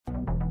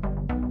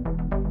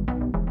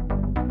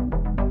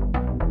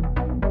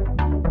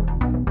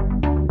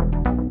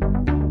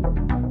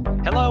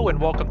and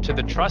welcome to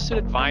the Trusted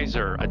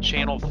Advisor, a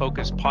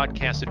channel-focused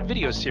podcast and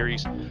video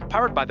series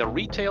powered by the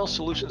Retail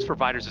Solutions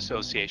Providers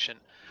Association.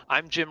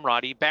 I'm Jim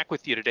Roddy, back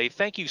with you today.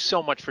 Thank you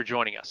so much for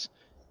joining us.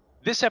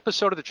 This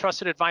episode of the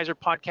Trusted Advisor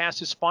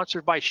podcast is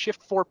sponsored by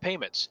Shift4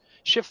 Payments.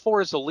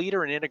 Shift4 is a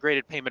leader in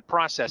integrated payment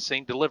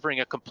processing,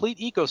 delivering a complete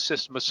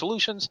ecosystem of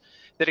solutions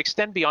that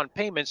extend beyond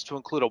payments to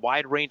include a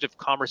wide range of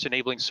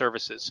commerce-enabling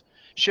services.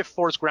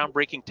 Shift4's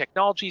groundbreaking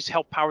technologies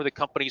help power the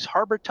company's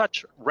Harbor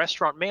Touch,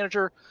 Restaurant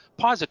Manager,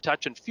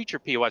 POSitouch, and Future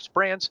POS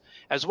brands,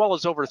 as well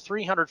as over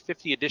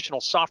 350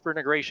 additional software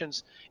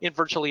integrations in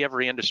virtually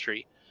every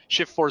industry.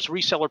 Shift4's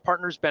reseller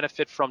partners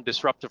benefit from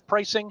disruptive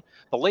pricing,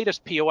 the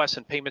latest POS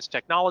and payments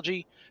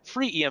technology,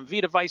 free EMV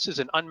devices,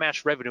 and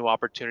unmatched revenue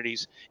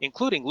opportunities,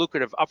 including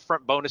lucrative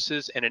upfront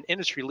bonuses and an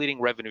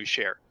industry-leading revenue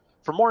share.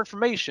 For more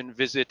information,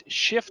 visit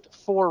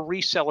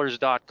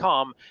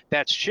shift4resellers.com.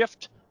 That's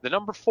shift, the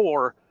number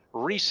 4,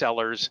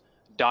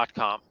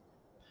 resellers.com.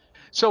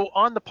 So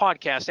on the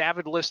podcast,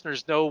 avid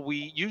listeners know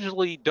we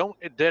usually don't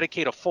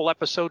dedicate a full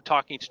episode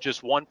talking to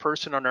just one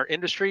person on our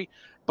industry,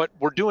 but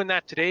we're doing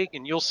that today,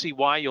 and you'll see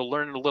why. You'll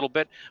learn in a little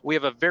bit. We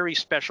have a very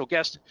special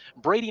guest,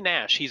 Brady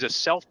Nash. He's a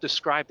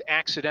self-described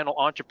accidental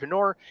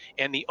entrepreneur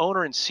and the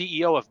owner and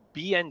CEO of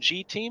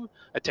BNG Team,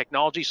 a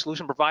technology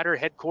solution provider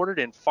headquartered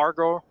in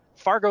Fargo,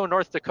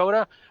 North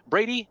Dakota.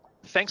 Brady,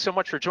 thanks so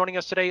much for joining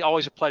us today.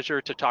 Always a pleasure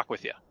to talk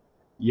with you.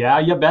 Yeah,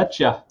 you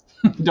betcha.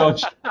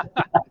 Don't you?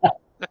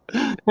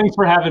 Thanks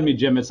for having me,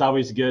 Jim. It's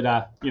always good,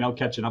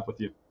 catching up with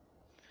you.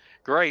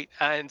 Great.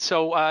 And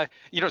so,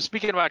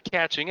 speaking about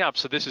catching up,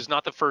 so this is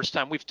not the first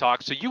time we've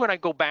talked. So you and I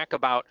go back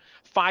about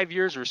 5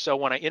 years or so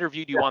when I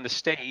interviewed you on the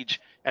stage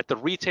at the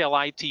Retail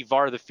IT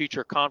VAR of the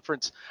Future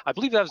conference. I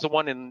believe that was the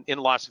one in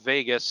Las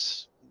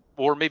Vegas,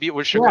 or maybe it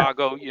was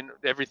Chicago. Yeah.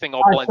 Everything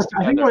all blends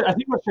together. I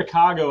think it was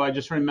Chicago. I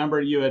just remember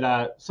you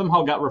had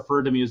somehow got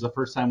referred to me as the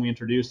first time we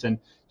introduced, and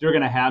you were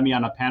going to have me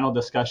on a panel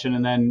discussion,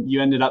 and then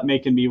you ended up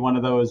making me one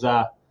of those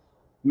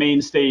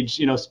main stage,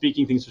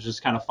 speaking things, which is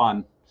kind of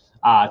fun.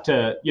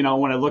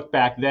 When I look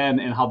back then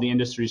and how the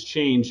industry's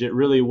changed, it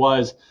really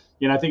was,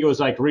 I think it was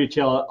like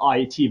Retail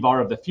IT VAR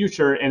of the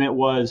Future, and it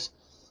was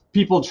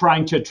people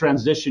trying to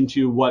transition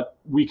to what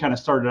we kind of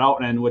started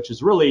out in, which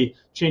is really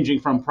changing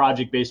from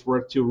project-based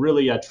work to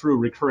really a true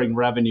recurring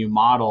revenue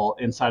model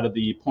inside of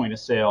the point of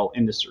sale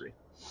industry.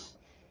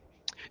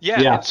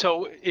 Yeah. And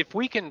so if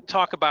we can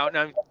talk about,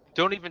 now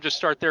don't even just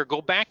start there,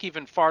 go back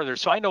even farther.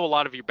 So I know a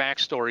lot of your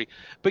backstory,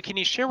 but can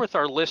you share with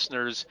our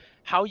listeners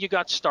how you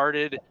got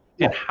started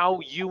and how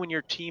you and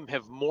your team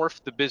have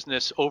morphed the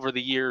business over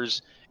the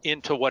years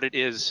into what it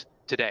is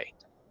today?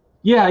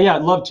 Yeah,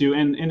 I'd love to.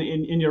 And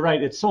you're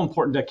right. It's so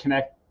important to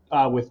connect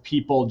with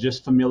people,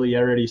 just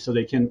familiarity, so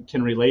they can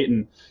relate.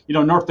 And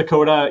North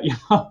Dakota,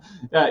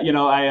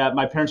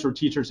 my parents were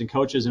teachers and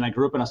coaches, and I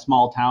grew up in a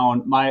small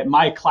town.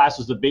 My class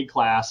was a big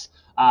class.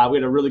 We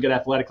had a really good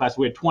athletic class.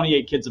 We had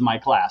 28 kids in my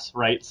class,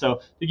 right? So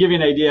to give you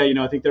an idea,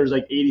 I think there was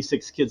like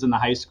 86 kids in the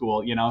high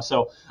school,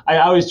 So I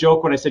always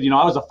joke when I said,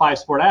 I was a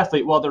 5-sport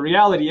athlete. Well, the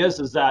reality is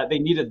that they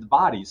needed the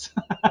bodies,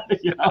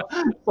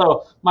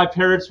 So my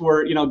parents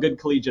were, good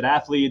collegiate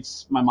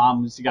athletes. My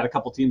mom got a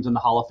couple teams in the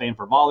Hall of Fame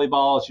for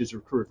volleyball. She was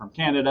recruited from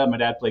Canada. My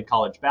dad played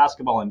college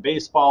basketball and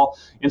baseball.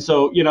 And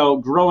so,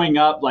 growing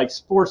up, like,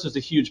 sports is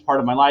a huge part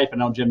of my life. I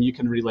know, Jim, you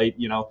can relate.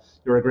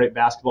 You're a great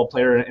basketball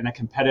player and a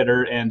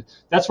competitor, and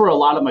that's where a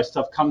lot of my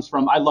stuff comes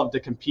from. I love to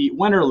compete,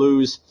 win or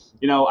lose.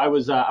 I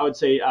was, I would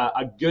say,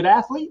 a good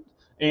athlete.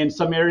 In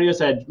some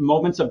areas, I had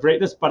moments of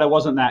greatness, but I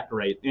wasn't that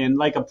great. And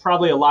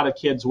probably a lot of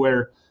kids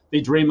where they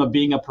dream of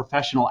being a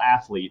professional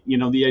athlete,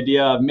 the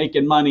idea of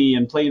making money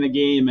and playing a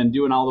game and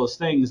doing all those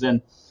things.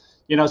 And,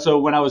 so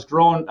when I was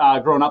growing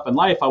up in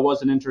life, I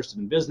wasn't interested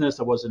in business.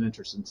 I wasn't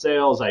interested in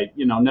sales. I,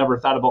 never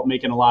thought about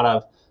making a lot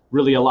of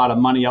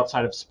money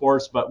outside of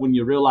sports. But when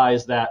you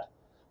realize that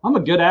I'm a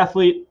good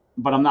athlete,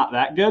 but I'm not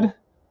that good.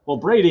 Well,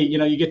 Brady,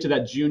 you get to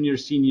that junior,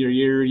 senior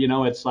year,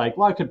 it's like,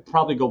 well, I could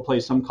probably go play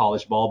some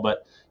college ball,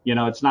 but,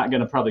 it's not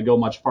going to probably go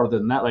much farther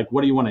than that. Like,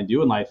 what do you want to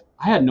do in life?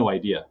 I had no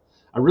idea.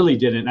 I really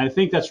didn't. And I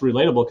think that's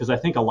relatable because I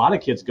think a lot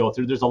of kids go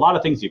through, there's a lot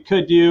of things you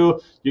could do.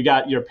 You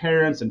got your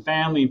parents and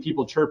family and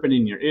people chirping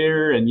in your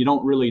ear and you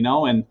don't really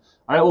know. And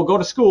all right, well, go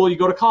to school, you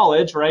go to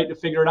college, right, to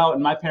figure it out.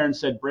 And my parents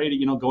said,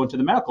 Brady, go into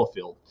the medical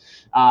field.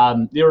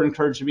 They were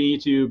encouraging me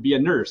to be a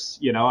nurse.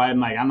 I'm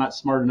like, I'm not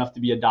smart enough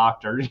to be a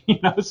doctor,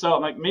 so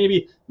I'm like,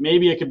 maybe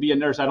I could be a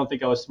nurse. I don't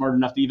think I was smart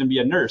enough to even be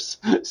a nurse.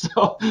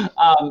 So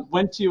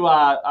went to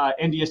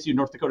NDSU,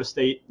 North Dakota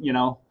State,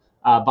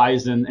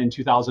 Bison in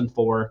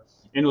 2004.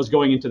 And was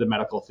going into the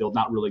medical field,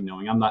 not really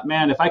knowing. I'm like,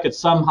 man, if I could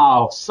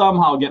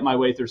somehow get my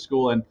way through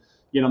school and,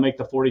 make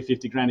the 40,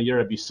 50 grand a year,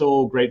 I'd be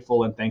so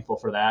grateful and thankful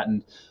for that.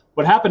 And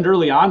what happened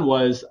early on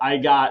was I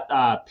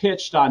got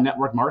pitched on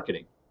network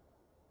marketing.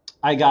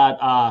 I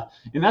got,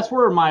 and that's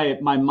where my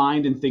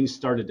mind and things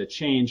started to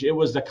change. It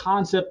was the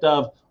concept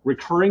of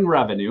recurring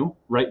revenue,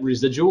 right?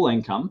 Residual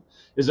income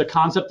is a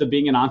concept of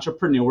being an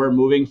entrepreneur,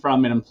 moving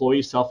from an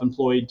employee,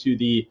 self-employed to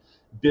the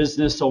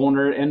business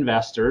owner,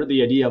 investor,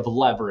 the idea of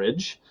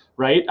leverage,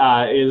 right?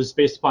 It was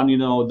based upon,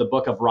 the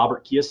book of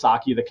Robert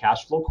Kiyosaki, The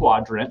Cash Flow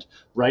Quadrant,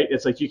 right?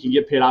 It's like you can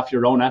get paid off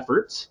your own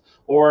efforts.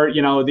 Or,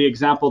 the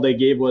example they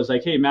gave was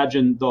like, hey,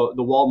 imagine the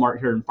Walmart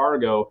here in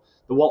Fargo.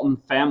 The Walton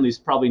family's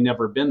probably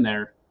never been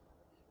there,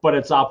 but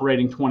it's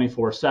operating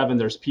 24/7.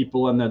 There's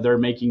people in there, they're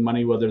making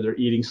money, whether they're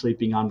eating,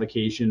 sleeping, on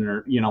vacation,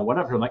 or,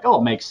 whatever. I'm like, oh,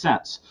 it makes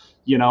sense.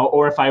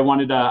 Or if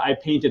I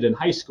painted in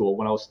high school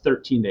when I was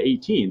 13 to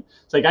 18.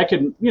 It's like I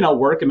could,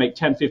 work and make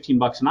 10, 15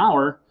 bucks an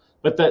hour.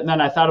 But then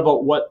I thought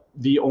about what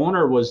the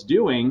owner was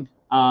doing.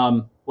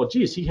 Well,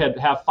 geez, he had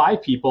have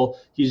 5 people.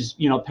 He's,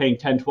 paying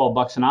 10, 12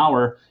 bucks an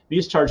hour.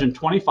 He's charging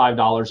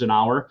 $25 an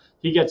hour.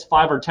 He gets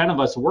 5 or 10 of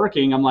us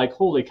working. I'm like,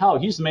 holy cow,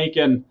 he's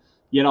making,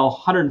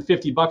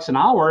 150 bucks an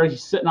hour.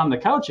 He's sitting on the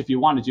couch if you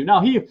wanted to.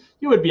 Now he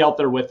would be out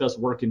there with us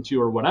working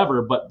too or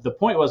whatever. But the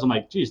point was, I'm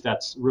like, geez,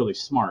 that's really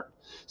smart.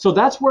 So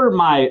that's where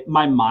my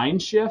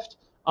mind shift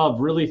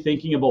of really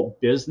thinking about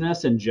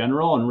business in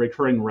general and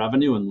recurring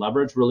revenue and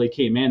leverage really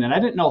came in. And I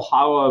didn't know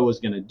how I was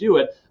going to do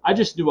it. I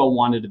just knew I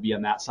wanted to be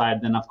on that side.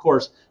 And then, of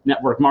course,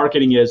 network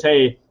marketing is,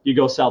 hey, you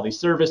go sell these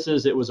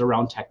services. It was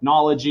around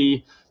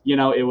technology.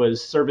 It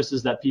was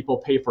services that people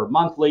pay for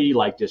monthly,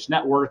 like Dish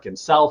Network and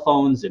cell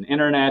phones and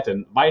internet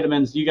and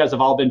vitamins. You guys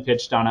have all been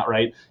pitched on it,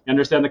 right? You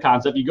understand the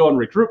concept. You go and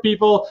recruit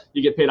people.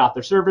 You get paid off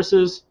their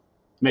services.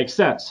 Makes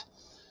sense.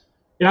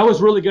 And I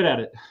was really good at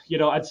it.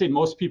 I'd say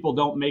most people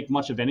don't make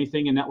much of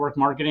anything in network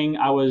marketing.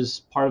 I was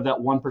part of that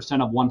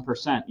 1% of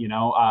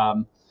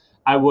 1%.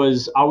 I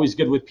was always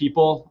good with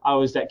people. I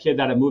was that kid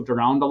that I moved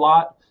around a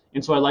lot.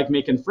 And so I like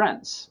making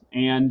friends.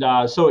 And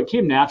so it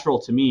came natural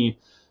to me.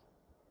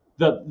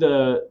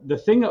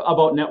 The thing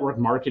about network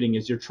marketing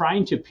is you're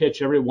trying to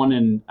pitch everyone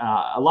in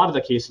a lot of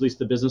the case, at least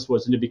the business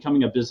was, into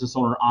becoming a business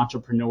owner,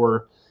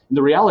 entrepreneur. And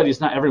the reality is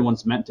not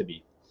everyone's meant to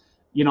be.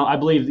 I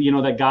believe,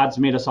 that God's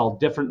made us all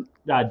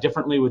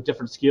differently with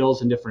different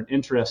skills and different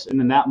interests. And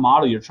in that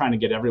model, you're trying to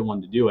get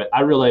everyone to do it. I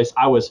realized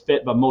I was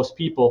fit, but most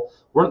people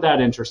weren't that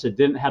interested,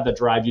 didn't have the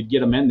drive. You'd get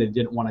them in, they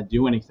didn't want to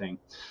do anything.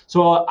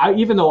 So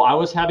even though I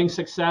was having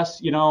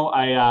success,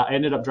 I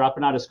ended up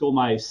dropping out of school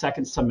my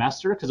second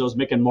semester because I was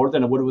making more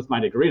than I would with my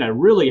degree. And I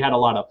really had a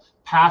lot of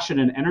passion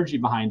and energy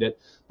behind it.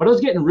 But I was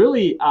getting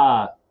really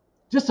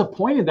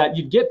disappointed that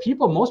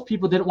most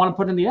people didn't want to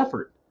put in the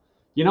effort.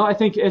 I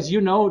think, as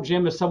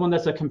Jim, as someone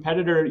that's a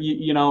competitor,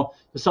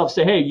 yourself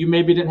say, hey, you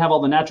maybe didn't have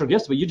all the natural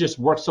gifts, but you just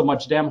worked so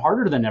much damn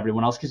harder than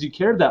everyone else because you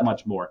cared that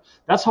much more.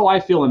 That's how I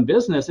feel in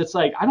business. It's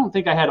like, I don't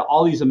think I had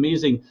all these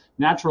amazing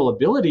natural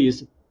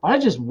abilities, but I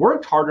just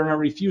worked harder and I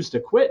refused to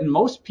quit. And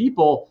most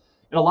people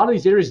in a lot of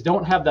these areas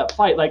don't have that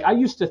fight. Like I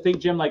used to think,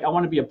 Jim, like I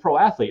want to be a pro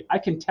athlete. I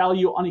can tell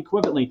you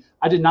unequivocally,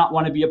 I did not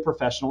want to be a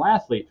professional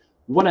athlete.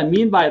 What I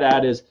mean by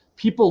that is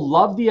people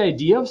love the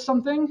idea of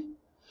something,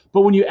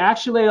 but when you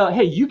actually lay out,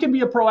 hey, you can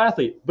be a pro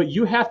athlete, but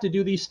you have to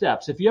do these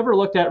steps. If you ever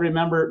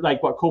remember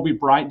like what Kobe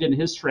Bryant did in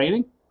his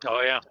training?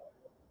 Oh, yeah.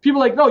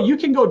 People are like, no, you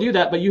can go do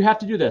that, but you have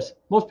to do this.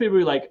 Most people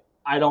are like,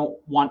 I don't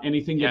want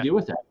anything to do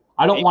with that.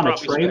 I don't want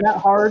to train that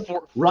hard,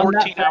 run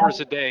that 14 hours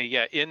a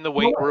day, in the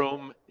weight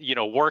room,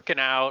 working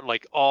out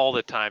like all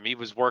the time. He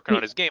was working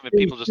on his game, and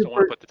people just don't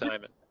want to put the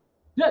time in.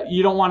 Yeah,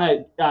 you don't want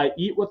to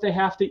eat what they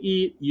have to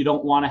eat. You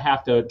don't want to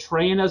have to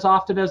train as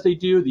often as they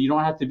do. You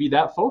don't have to be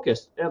that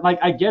focused. Like,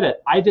 I get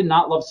it. I did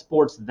not love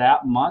sports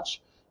that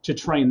much to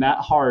train that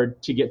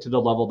hard to get to the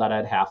level that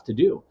I'd have to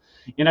do.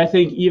 And I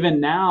think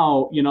even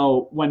now,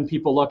 when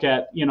people look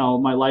at,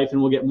 my life,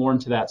 and we'll get more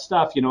into that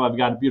stuff, I've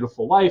got a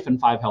beautiful wife and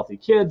 5 healthy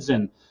kids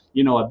and,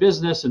 a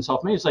business and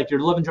self-made. It's like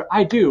you're living.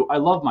 I do. I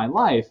love my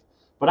life.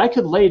 But I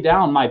could lay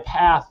down my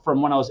path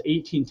from when I was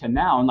 18 to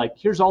now. And like,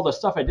 here's all the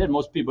stuff I did.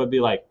 Most people would be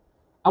like,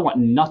 I want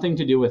nothing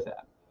to do with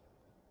that.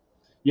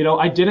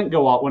 I didn't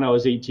go out when I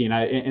was 18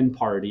 and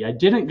party. I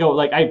didn't go,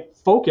 I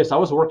focused. I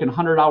was working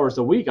 100 hours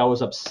a week. I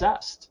was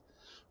obsessed,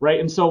 right?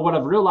 And so what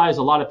I've realized,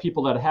 a lot of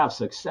people that have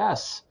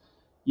success,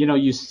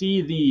 you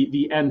see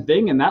the end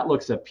thing and that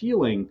looks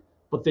appealing,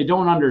 but they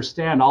don't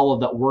understand all of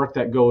that work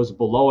that goes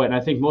below it. And I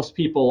think most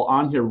people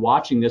on here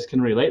watching this can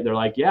relate. They're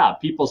like, yeah,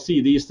 people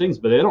see these things,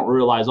 but they don't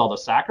realize all the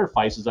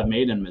sacrifices I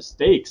made and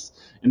mistakes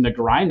and the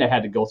grind I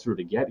had to go through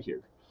to get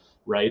here.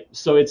 Right.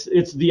 So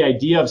it's the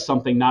idea of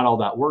something, not all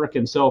that work.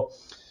 And so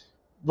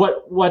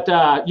what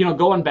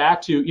going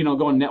back to,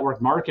 going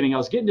network marketing, I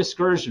was getting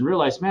discouraged and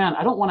realized, man,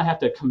 I don't want to have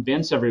to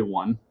convince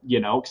everyone,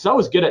 because I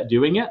was good at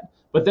doing it,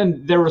 but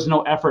then there was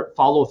no effort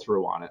follow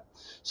through on it.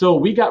 So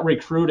we got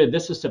recruited.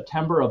 This is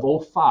September of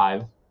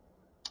 2005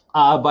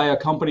 by a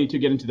company to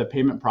get into the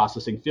payment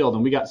processing field.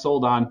 And we got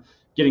sold on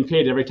getting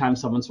paid every time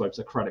someone swipes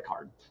a credit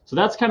card. So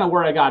that's kind of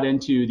where I got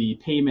into the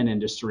payment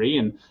industry.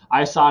 And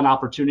I saw an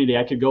opportunity.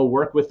 I could go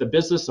work with the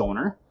business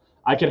owner.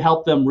 I could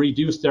help them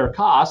reduce their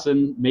costs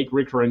and make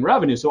recurring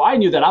revenue. So I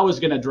knew that I was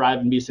going to drive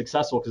and be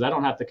successful because I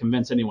don't have to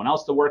convince anyone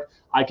else to work.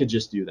 I could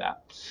just do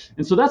that.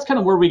 And so that's kind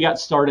of where we got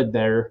started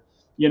there.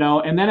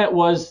 And then it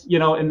was,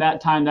 in that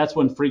time, that's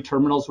when free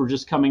terminals were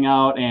just coming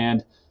out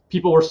and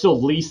People were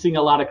still leasing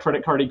a lot of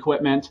credit card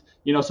equipment,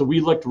 so we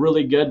looked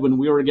really good when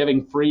we were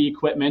giving free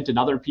equipment, and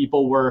other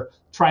people were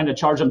trying to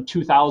charge them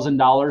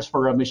 $2,000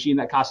 for a machine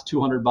that cost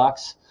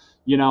 $200,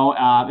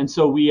 and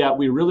so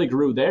we really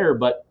grew there.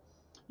 But,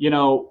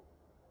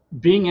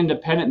 being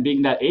independent,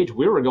 being that age,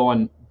 we were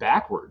going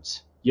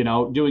backwards,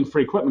 doing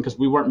free equipment because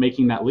we weren't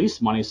making that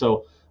lease money.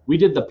 So we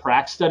did the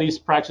Prax studies.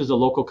 Prax is a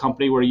local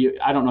company where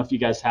I don't know if you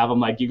guys have them,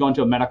 like you go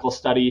into a medical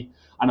study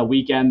on a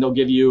weekend, they'll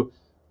give you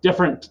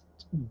different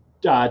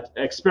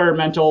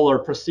experimental or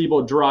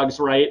placebo drugs,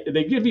 right?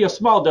 They give you a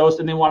small dose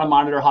and they want to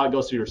monitor how it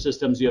goes through your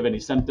systems. Do you have any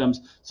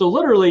symptoms? So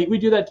literally we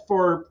do that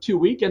for 2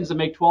 weekends and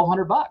make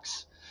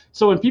 $1,200.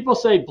 So when people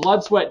say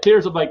blood, sweat,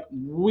 tears, I'm like,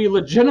 we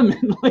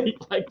legitimately,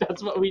 like,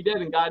 that's what we did,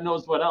 and God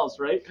knows what else,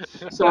 right?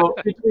 So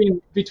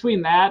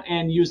between that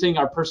and using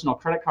our personal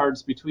credit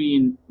cards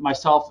between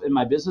myself and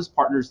my business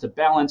partners to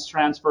balance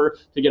transfer,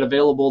 to get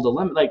available to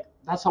limit, like,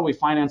 that's how we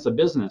finance a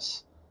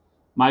business.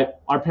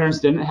 Our parents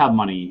didn't have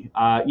money.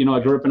 I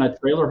grew up in a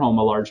trailer home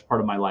a large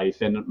part of my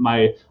life, and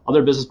my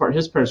other business partner,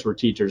 his parents were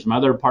teachers. My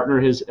other partner,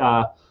 his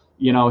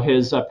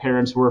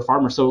parents were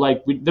farmers. So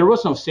there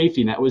was no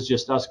safety net. It was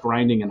just us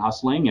grinding and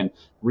hustling and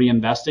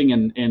reinvesting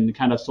and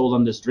kind of sold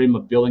on this dream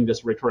of building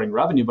this recurring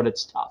revenue, but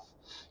it's tough.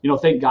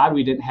 Thank God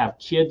we didn't have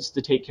kids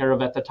to take care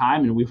of at the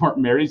time, and we weren't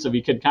married, so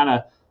we could kind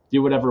of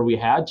do whatever we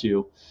had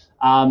to.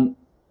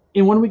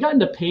 And when we got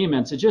into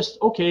payments, it just,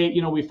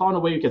 we found a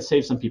way we could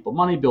save some people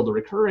money, build a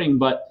recurring,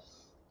 but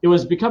it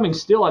was becoming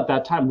still at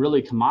that time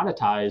really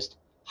commoditized.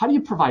 How do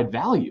you provide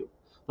value?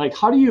 We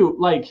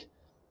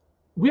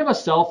have a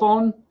cell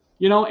phone,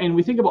 and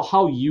we think about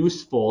how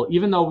useful,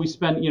 even though we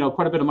spend,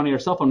 quite a bit of money on our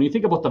cell phone, when you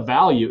think about the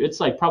value, it's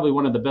like probably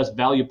one of the best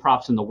value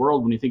props in the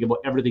world when you think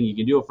about everything you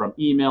can do from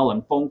email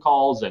and phone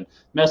calls and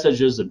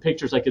messages and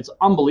pictures. Like, it's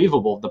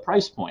unbelievable, the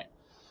price point.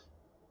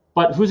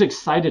 But who's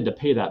excited to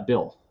pay that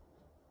bill?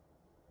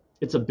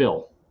 It's a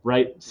bill,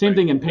 right? Same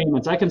thing in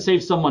payments. I can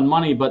save someone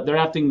money, but they're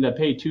having to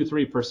pay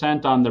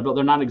 2-3% on their bill.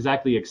 They're not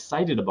exactly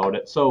excited about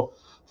it. So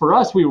for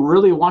us, we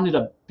really wanted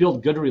to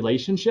build good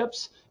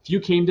relationships. If you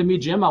came to me,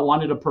 Jim, I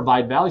wanted to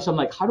provide value. So I'm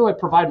like, how do I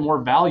provide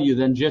more value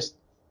than just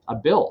a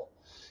bill?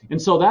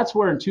 And so that's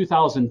where in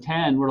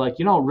 2010, we're like,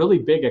 really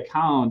big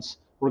accounts,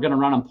 we're going to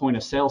run on point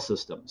of sale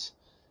systems.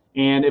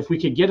 And if we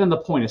could get in the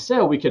point of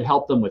sale, we could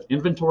help them with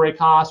inventory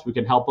costs. We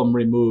can help them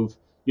remove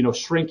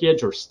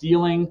shrinkage or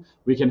stealing.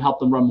 We can help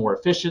them run more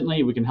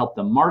efficiently. We can help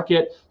them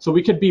market. So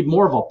we could be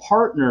more of a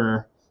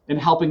partner in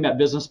helping that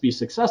business be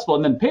successful.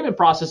 And then payment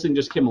processing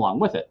just came along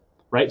with it,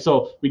 right?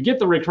 So we get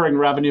the recurring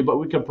revenue, but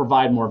we could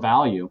provide more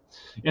value.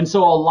 And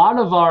so a lot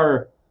of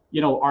our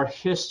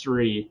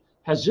history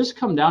has just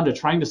come down to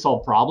trying to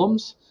solve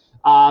problems,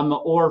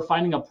 or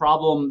finding a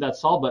problem that's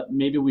solved, but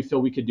maybe we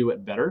feel we could do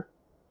it better.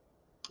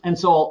 And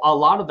so a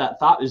lot of that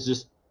thought is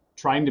just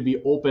trying to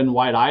be open,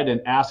 wide-eyed,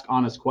 and ask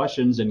honest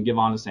questions and give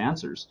honest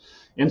answers.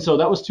 And so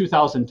that was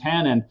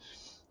 2010. And,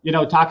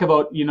 talk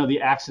about,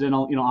 the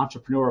accidental,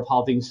 entrepreneur of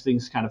how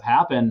things kind of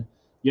happen.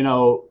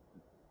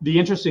 The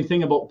interesting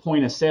thing about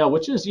point of sale,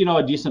 which is,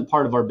 a decent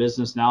part of our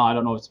business now, I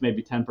don't know, it's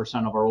maybe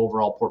 10% of our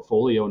overall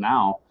portfolio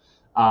now.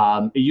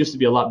 It used to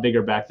be a lot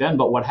bigger back then.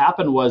 But what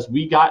happened was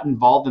we got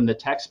involved in the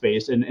tech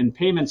space, and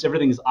payments,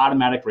 everything is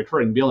automatic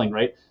recurring billing,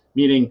 right?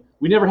 Meaning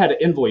we never had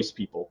to invoice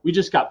people. We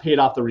just got paid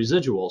off the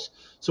residuals.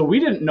 So we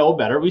didn't know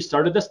better. We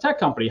started this tech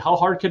company. How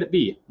hard could it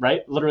be,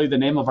 right? Literally the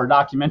name of our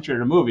documentary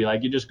or movie.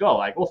 Like, you just go,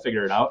 like, we'll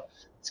figure it out.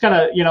 It's kind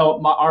of,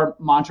 our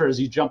mantra is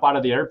you jump out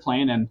of the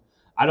airplane, and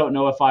I don't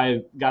know if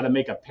I got to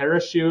make a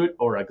parachute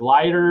or a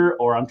glider,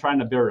 or I'm trying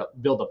to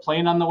build a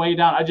plane on the way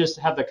down. I just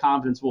have the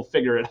confidence we'll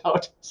figure it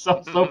out.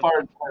 So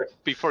far.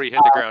 Before you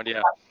hit the ground,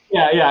 yeah.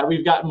 Yeah.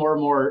 We've gotten more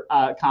and more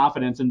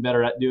confidence and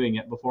better at doing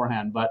it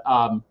beforehand. But,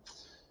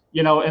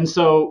 and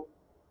so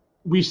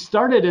we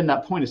started in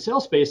that point of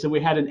sale space, and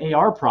we had an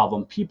AR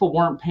problem. People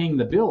weren't paying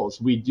the bills.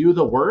 We do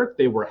the work.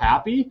 They were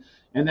happy.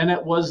 And then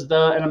it was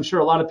and I'm sure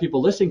a lot of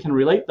people listening can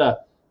relate,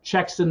 the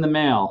checks in the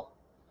mail.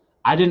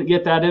 I didn't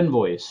get that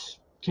invoice.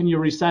 Can you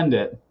resend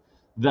it?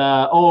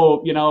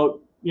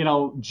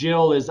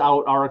 Jill is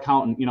out, our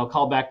accountant,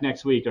 call back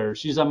next week, or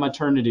she's on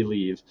maternity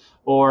leave,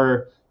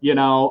 or,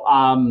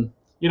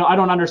 I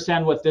don't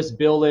understand what this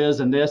bill is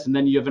and this, and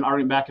then you have an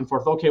argument back and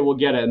forth. Okay, we'll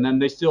get it. And then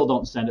they still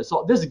don't send it.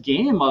 So this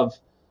game of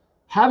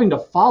having to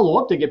follow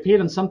up to get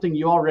paid on something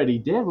you already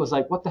did was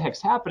like, what the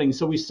heck's happening?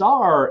 So we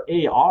saw our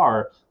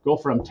AR go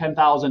from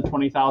 10,000,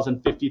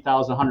 20,000,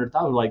 50,000,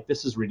 100,000. Like,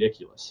 this is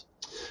ridiculous.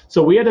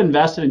 So we had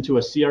invested into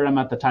a CRM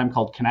at the time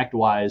called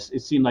ConnectWise.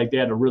 It seemed like they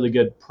had a really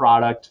good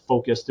product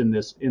focused in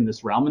this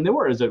realm, and it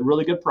was a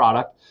really good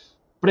product,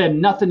 but it had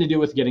nothing to do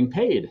with getting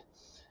paid.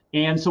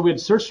 And so we had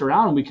searched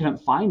around and we couldn't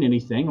find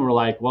anything. And we're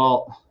like,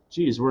 well,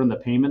 geez, we're in the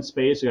payment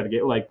space.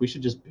 We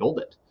should just build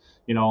it,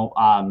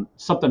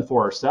 something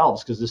for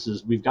ourselves,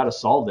 because we've got to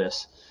solve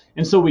this.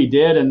 And so we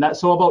did. And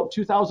so about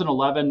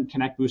 2011,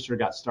 Connect Booster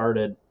got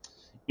started.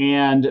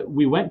 And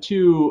we went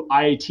to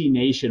IIT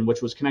Nation,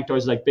 which was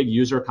ConnectWise's big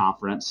user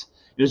conference.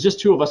 It was just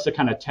two of us to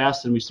kind of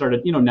test, and we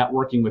started,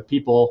 networking with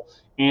people.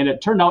 And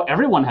it turned out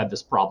everyone had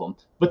this problem.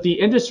 But the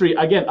industry,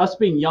 again, us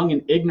being young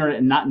and ignorant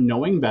and not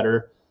knowing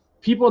better,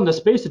 people in the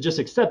space had just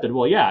accepted,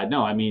 well, yeah,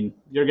 no, I mean,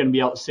 you're going to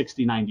be out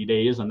 60, 90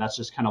 days, and that's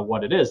just kind of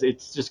what it is.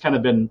 It's just kind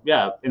of been,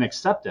 an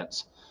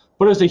acceptance.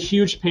 But it was a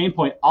huge pain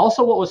point.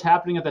 Also, what was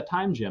happening at the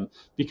time, Jim,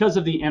 because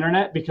of the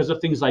internet, because of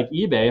things like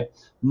eBay,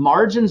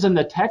 margins in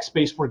the tech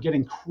space were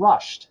getting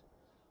crushed.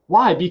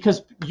 Why?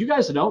 Because you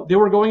guys know they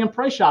were going and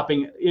price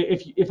shopping.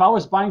 If I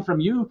was buying from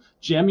you,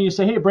 Jim, and you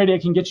say, hey, Brady, I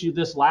can get you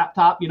this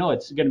laptop,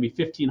 it's going to be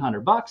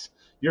 $1,500.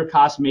 Your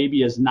cost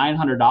maybe is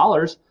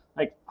 $900.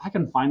 Like, I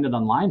can find it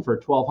online for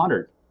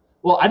 $1,200.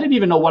 Well, I didn't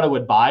even know what I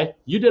would buy.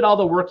 You did all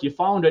the work. You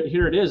found it.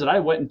 Here it is. And I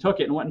went and took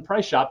it and went and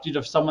price shopped you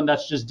to someone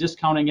that's just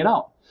discounting it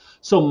out.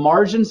 So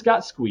margins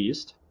got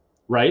squeezed,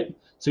 right?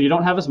 So you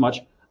don't have as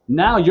much.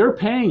 Now you're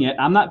paying it.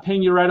 I'm not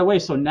paying you right away.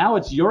 So now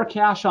it's your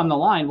cash on the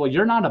line. Well,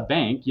 you're not a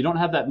bank. You don't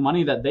have that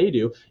money that they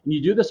do. And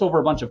you do this over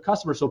a bunch of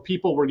customers. So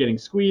people were getting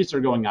squeezed. They're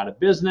going out of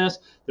business.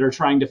 They're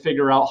trying to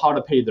figure out how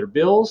to pay their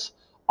bills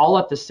all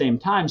at the same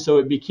time. So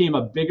it became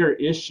a bigger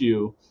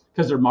issue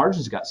because their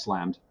margins got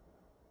slammed.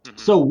 Mm-hmm.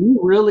 So we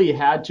really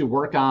had to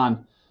work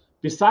on,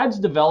 besides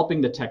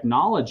developing the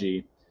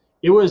technology,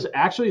 it was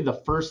actually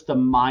the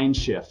mind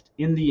shift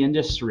in the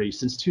industry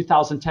since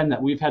 2010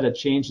 that we've had a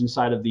change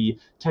inside of the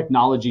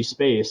technology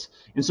space.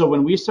 And so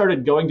when we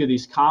started going to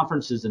these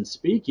conferences and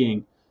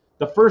speaking,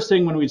 the first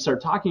thing when we'd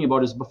start talking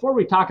about is, before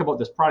we talk about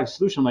this product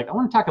solution, I'm like, I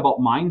want to talk about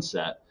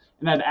mindset.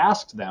 And I'd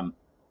ask them,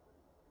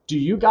 do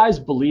you guys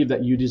believe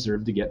that you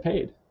deserve to get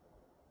paid?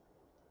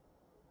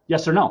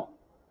 Yes or no?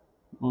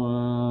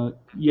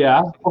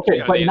 Yeah. Okay.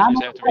 Yeah, but the not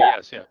answers have to be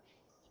yes. Yeah.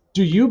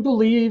 Do you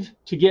believe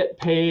to get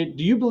paid?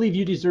 Do you believe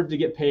you deserve to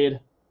get paid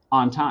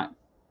on time?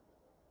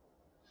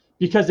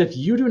 Because if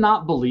you do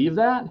not believe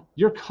that,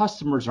 your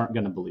customers aren't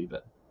going to believe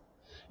it.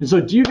 And so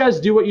do you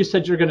guys do what you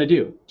said you're going to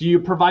do? Do you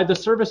provide the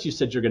service you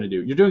said you're going to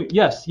do? You're doing,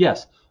 yes.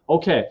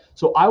 Okay.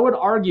 So I would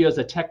argue, as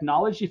a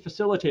technology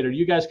facilitator,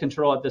 you guys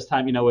control at this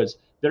time, is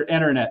their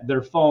internet,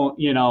 their phone,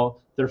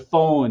 their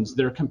phones,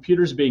 their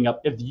computers being up.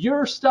 If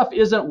your stuff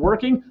isn't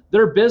working,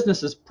 their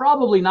business is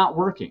probably not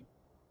working.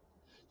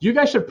 You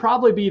guys should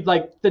probably be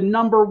like the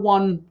number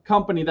one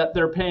company that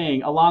they're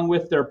paying, along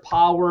with their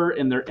power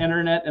and their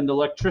internet and the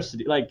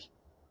electricity. Like,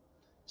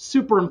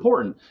 super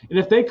important. And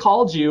if they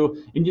called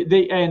you and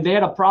they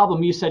had a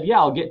problem, you said, yeah,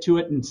 I'll get to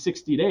it in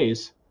 60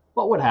 days.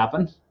 What would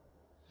happen?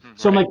 Right.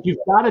 So I'm like, you've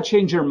got to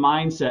change your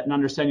mindset and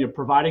understand you're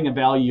providing a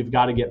value. You've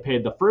got to get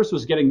paid. The first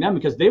was getting them,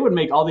 because they would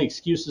make all the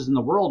excuses in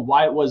the world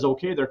why it was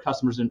okay their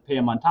customers didn't pay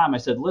them on time. I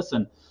said,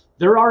 listen,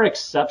 there are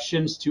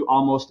exceptions to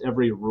almost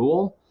every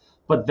rule,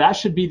 but that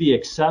should be the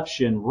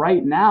exception.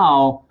 Right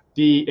now,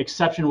 the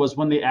exception was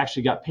when they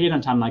actually got paid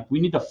on time. Like,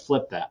 we need to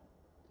flip that.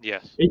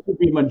 Yes. It should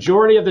be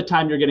majority of the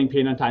time you're getting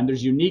paid on time.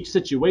 There's unique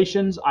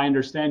situations. I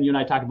understand you and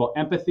I talk about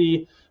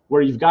empathy,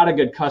 where you've got a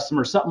good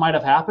customer. Something might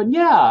have happened.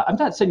 Yeah, I'm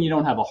not saying you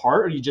don't have a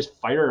heart or you just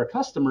fire a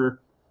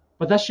customer,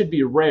 but that should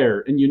be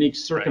rare in unique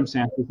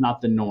circumstances, right, not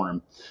the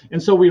norm.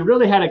 And so we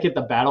really had to get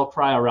the battle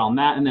cry around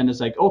that. And then it's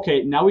like,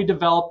 okay, now we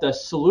developed a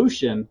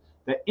solution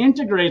that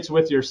integrates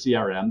with your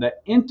CRM,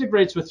 that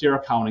integrates with your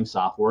accounting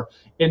software,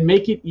 and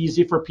make it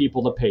easy for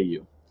people to pay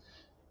you.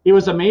 It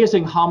was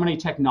amazing how many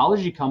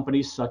technology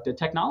companies sucked at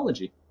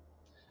technology.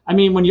 I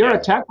mean, when you're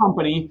a tech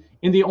company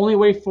and the only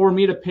way for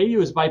me to pay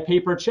you is by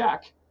paper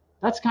check,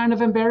 that's kind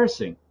of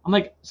embarrassing. I'm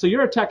like, so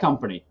you're a tech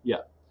company? Yeah.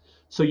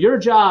 So your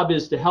job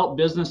is to help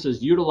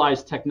businesses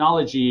utilize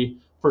technology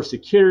for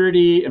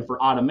security and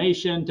for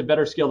automation to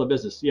better scale the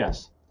business?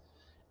 Yes.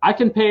 I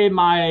can pay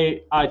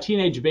my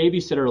teenage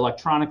babysitter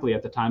electronically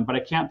at the time, but I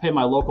can't pay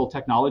my local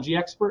technology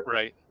expert.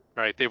 Right.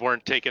 They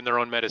weren't taking their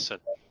own medicine.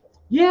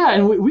 Yeah,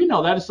 and we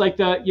know that. It's like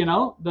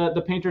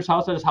the painter's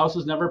house that his house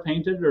is never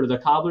painted, or the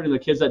cobbler and the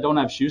kids that don't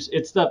have shoes.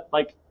 It's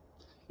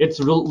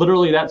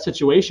literally that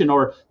situation.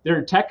 Or there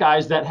are tech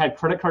guys that had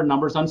credit card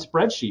numbers on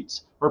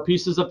spreadsheets or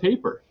pieces of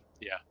paper.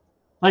 Yeah.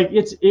 Like,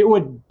 it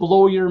would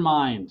blow your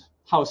mind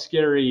how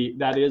scary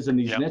that is in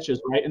these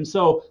niches, right? And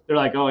so they're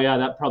like, oh yeah,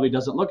 that probably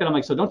doesn't look. And I'm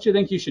like, so don't you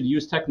think you should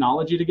use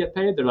technology to get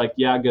paid? They're like,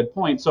 yeah, good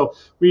point. So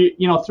we,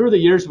 through the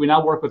years, we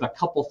now work with a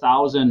couple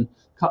thousand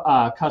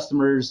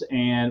customers,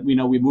 and we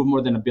move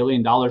more than $1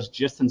 billion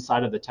just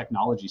inside of the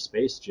technology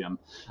space, Jim.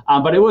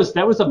 But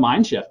that was a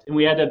mind shift, and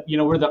we had to,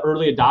 we're the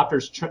early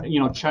adopters,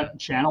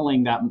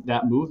 channeling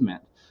that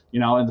movement,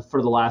 and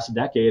for the last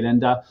decade.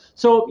 And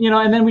so,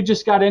 and then we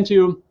just got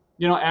into,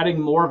 adding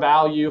more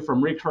value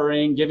from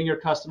recurring, giving your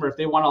customer, if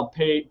they want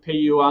to pay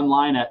you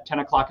online at 10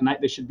 o'clock at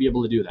night, they should be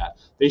able to do that.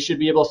 They should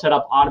be able to set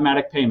up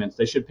automatic payments.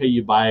 They should pay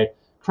you by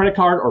credit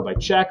card or by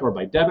check or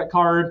by debit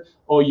card.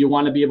 Oh, you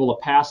want to be able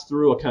to pass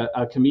through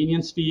a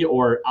convenience fee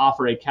or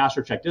offer a cash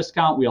or check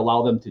discount, we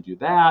allow them to do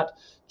that.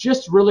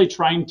 Just really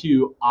trying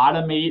to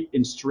automate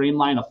and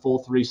streamline a full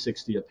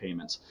 360 of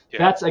payments. Yeah.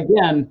 That's,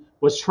 again,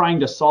 was trying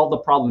to solve the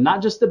problem,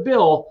 not just the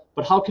bill,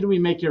 but how can we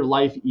make your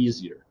life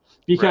easier?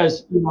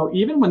 Because,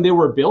 even when they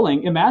were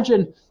billing,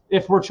 imagine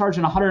if we're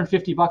charging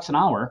 $150 an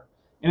hour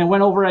and it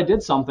went over, I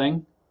did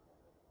something,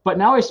 But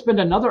now I spend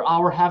another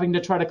hour having to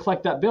try to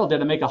collect that bill.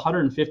 Did I make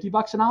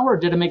 $150 an hour or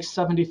did I make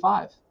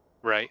 75?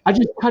 Right. I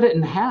just cut it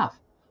in half.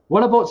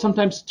 What about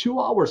sometimes 2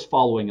 hours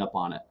following up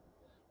on it?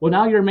 Well,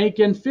 now you're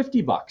making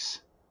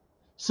 $50.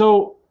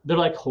 So they're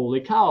like,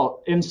 holy cow.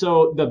 And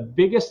so the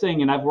biggest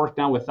thing, and I've worked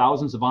now with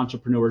thousands of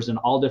entrepreneurs in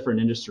all different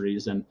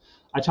industries, and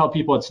I tell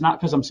people it's not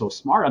because I'm so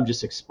smart, I'm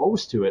just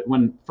exposed to it.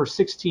 When for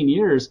 16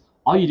 years,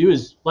 all you do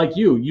is, like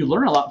you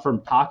learn a lot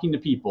from talking to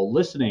people,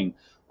 listening.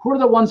 Who are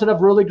the ones that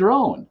have really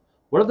grown?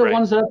 What are the Right.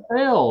 ones that have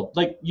failed?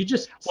 Like you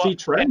just Well, see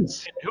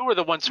trends. and who are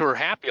the ones who are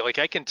happy? Like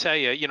I can tell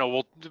you,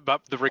 well,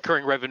 about the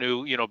recurring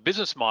revenue,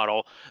 business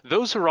model.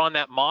 Those who are on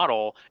that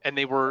model, and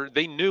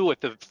they knew at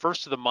the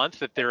first of the month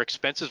that their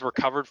expenses were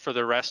covered for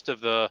the rest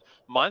of the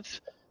month.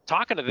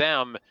 Talking to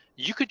them,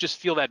 you could just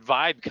feel that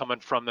vibe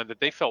coming from them that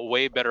they felt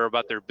way better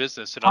about their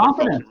business, and other folks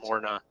are Confidence. more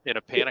in a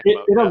It, panic it,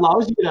 mode. it Yeah.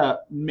 allows you to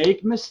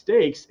make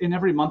mistakes, and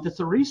every month it's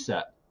a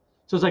reset.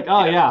 So it's like,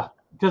 oh Yeah. yeah,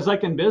 because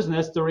like in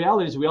business, the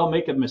reality is we all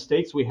make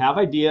mistakes. We have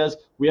ideas,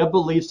 we have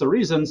beliefs or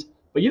reasons,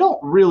 but you don't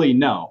really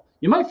know.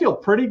 You might feel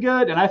pretty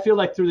good, and I feel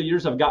like through the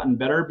years I've gotten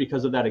better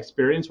because of that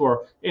experience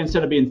where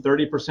instead of being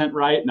 30%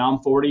 right, now I'm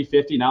 40,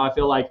 50. Now I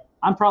feel like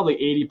I'm probably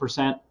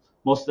 80%.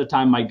 Most of the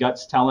time my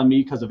gut's telling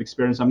me because of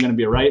experience I'm going to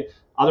be right.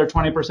 Other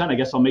 20%, I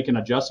guess I'll make an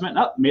adjustment.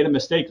 Oh, made a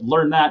mistake,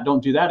 learn that,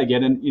 don't do that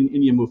again, and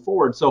you move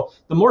forward. So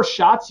the more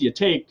shots you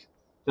take,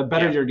 the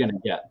better Yeah. you're going to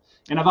get.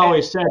 And I've And,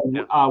 always said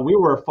yeah. we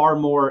were far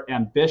more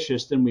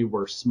ambitious than we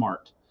were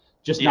smart,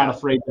 just not Yeah.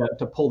 afraid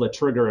to pull the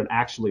trigger and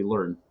actually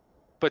learn.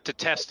 But to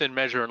test and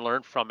measure and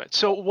learn from it.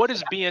 So what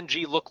does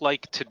BNG look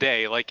like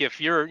today? Like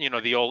if you're,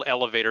 the old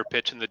elevator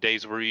pitch in the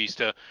days where we used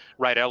to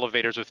ride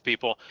elevators with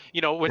people,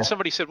 when Yeah.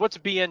 somebody said, what's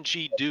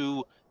BNG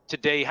do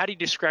today? How do you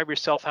describe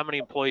yourself? How many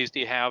employees do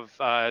you have?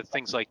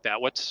 Things like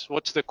that. What's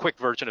the quick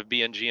version of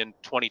BNG in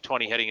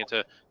 2020 heading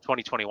into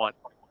 2021?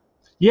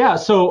 Yeah,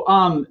 so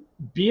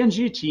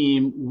BNG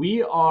team,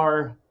 we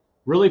are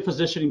really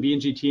positioning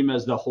BNG team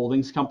as the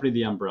holdings company,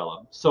 the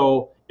umbrella.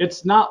 So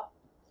it's not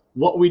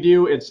what we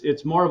do,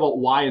 it's more about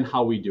why and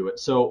how we do it.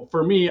 So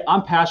for me,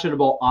 I'm passionate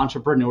about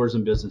entrepreneurs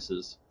and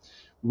businesses.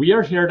 We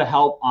are here to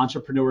help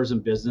entrepreneurs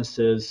and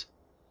businesses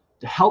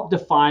to help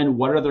define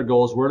what are their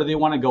goals, where do they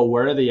want to go,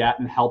 where are they at,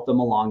 and help them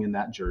along in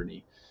that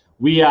journey.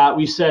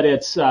 We said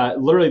it's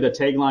literally the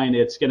tagline.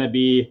 It's going to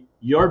be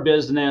your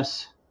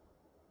business,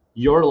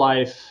 your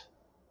life,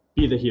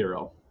 be the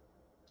hero.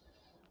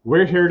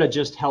 We're here to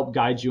just help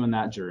guide you in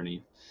that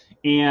journey.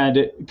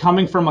 And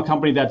coming from a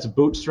company that's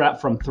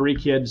bootstrapped from 3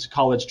 kids,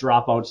 college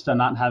dropouts, to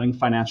not having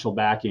financial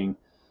backing,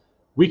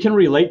 we can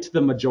relate to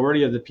the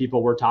majority of the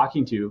people we're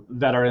talking to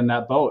that are in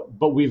that boat.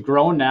 But we've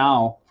grown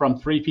now from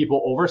 3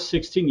 people over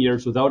 16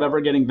 years without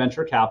ever getting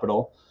venture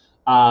capital.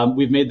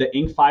 We've made the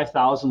Inc.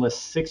 5000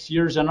 list 6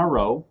 years in a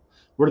row.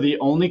 We're the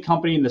only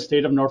company in the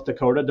state of North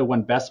Dakota to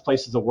win Best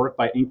Places to Work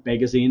by Inc.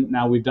 magazine.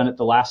 Now we've done it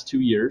the last 2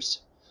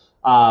 years.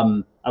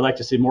 I'd like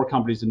to see more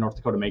companies in North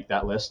Dakota make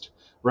that list,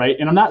 right?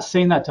 And I'm not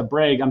saying that to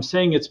brag. I'm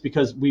saying it's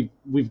because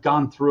we've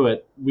gone through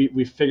it.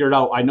 We've figured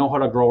out. I know how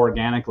to grow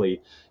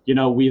organically.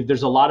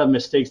 There's a lot of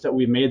mistakes that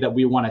we've made that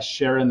we want to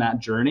share in that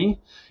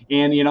journey,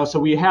 and so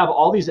we have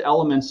all these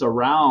elements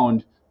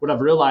around. What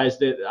I've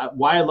realized that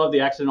why I love the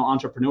accidental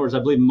entrepreneurs. I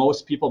believe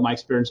most people in my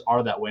experience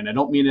are that way, and I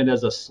don't mean it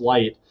as a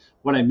slight.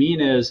 What I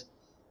mean is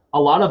a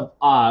lot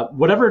of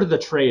whatever the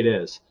trade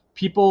is.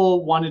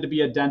 People wanted to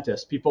be a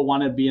dentist. People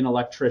wanted to be an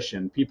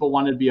electrician. People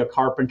wanted to be a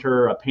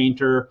carpenter, a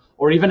painter,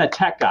 or even a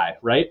tech guy,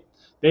 right?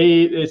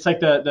 It's like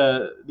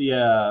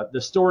the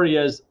story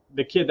is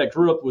the kid that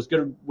grew up was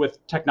good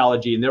with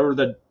technology, and they were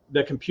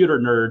the computer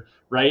nerd,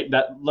 right?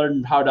 That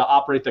learned how to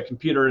operate the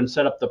computer and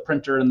set up the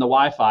printer and the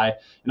Wi-Fi.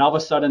 And all of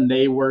a sudden,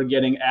 they were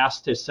getting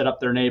asked to set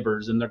up their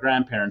neighbors and their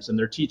grandparents and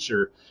their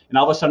teacher. And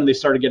all of a sudden, they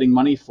started getting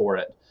money for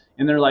it.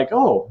 And they're like,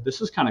 oh, this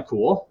is kind of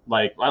cool.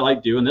 Like, I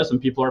like doing this, and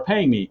people are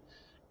paying me.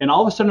 And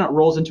all of a sudden it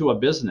rolls into a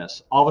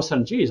business. All of a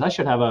sudden, geez, I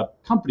should have a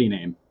company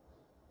name.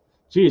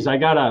 Geez, I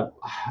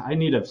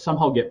need to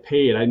somehow get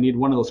paid. I need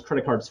one of those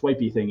credit card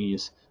swipey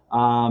thingies.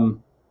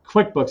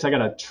 QuickBooks, I got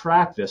to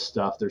track this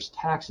stuff. There's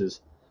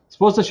taxes.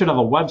 Suppose I should have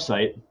a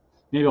website.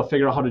 Maybe I'll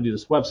figure out how to do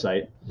this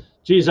website.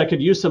 Geez, I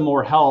could use some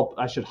more help.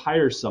 I should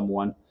hire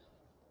someone.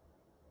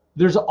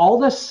 There's all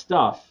this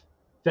stuff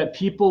that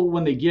people,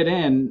 when they get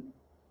in,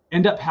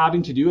 end up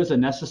having to do as a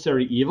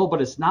necessary evil,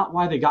 but it's not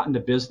why they got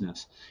into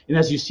business. And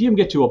as you see them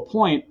get to a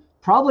point,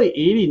 probably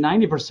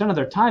 80-90% of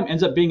their time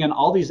ends up being in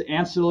all these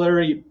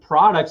ancillary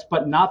products,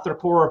 but not their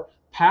core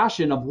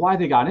passion of why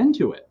they got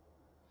into it,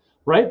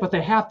 right? But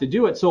they have to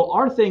do it. So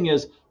our thing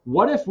is,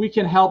 what if we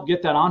can help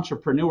get that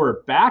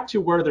entrepreneur back to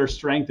where their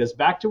strength is,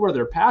 back to where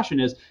their passion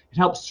is, and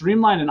help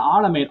streamline and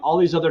automate all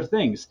these other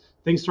things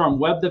from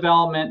web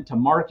development to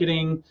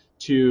marketing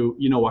to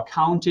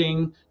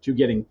accounting to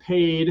getting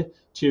paid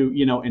to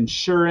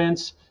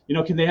insurance.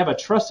 Can they have a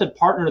trusted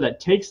partner that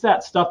takes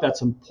that stuff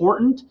that's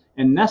important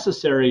and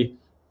necessary,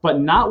 but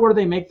not where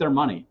they make their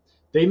money?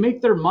 They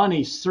make their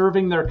money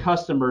serving their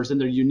customers and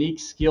their unique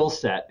skill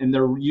set and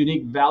their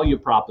unique value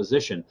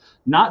proposition,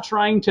 not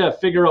trying to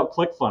figure out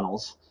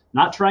ClickFunnels,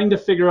 not trying to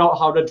figure out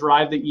how to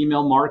drive the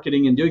email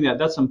marketing and doing that.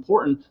 That's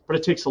important, but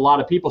it takes a lot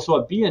of people.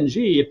 So at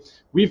B&G,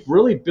 we've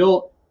really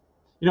built,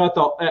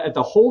 at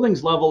the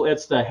holdings level,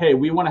 it's hey,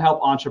 we want to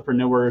help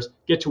entrepreneurs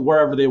get to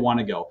wherever they want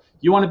to go.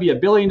 You want to be a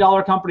 $1 billion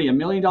company, $1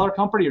 million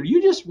company, or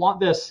you just want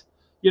this,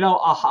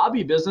 a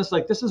hobby business,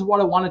 like this is what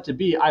I want it to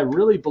be. I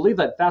really believe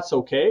that that's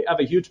okay. I have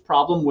a huge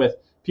problem with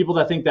people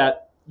that think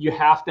that you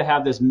have to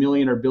have this $1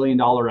 million or $1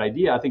 billion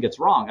idea. I think it's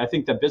wrong. I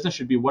think that business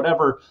should be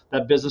whatever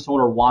that business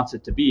owner wants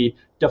it to be.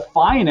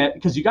 Define it,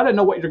 because you got to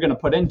know what you're going to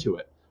put into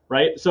it,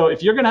 right? So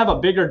if you're going to have a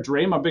bigger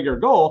dream, a bigger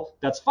goal,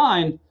 that's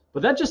fine.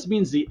 But that just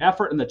means the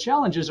effort and the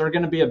challenges are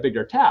going to be a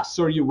bigger task.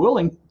 So are you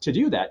willing to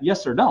do that?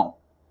 Yes or no?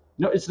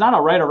 No, it's not a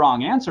right or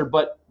wrong answer,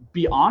 but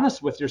be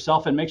honest with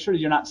yourself and make sure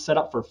you're not set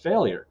up for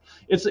failure.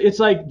 It's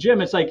like,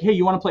 Jim, it's like, hey,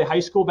 you want to play high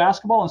school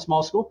basketball in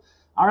small school?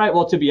 All right,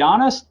 well, to be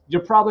honest,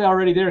 you're probably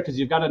already there because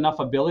you've got enough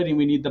ability and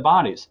we need the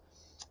bodies.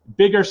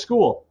 Bigger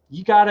school,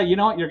 you're going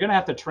to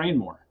have to train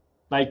more,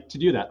 like, to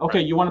do that.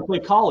 Okay, you want to play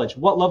college.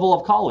 What level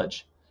of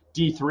college?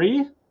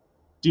 D3,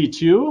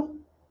 D2,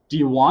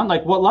 D1,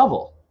 like what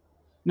level?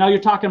 Now you're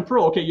talking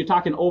pro. Okay, you're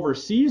talking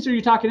overseas or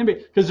you're talking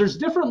NBA? Because there's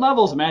different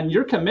levels, man.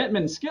 Your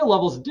commitment and skill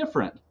level is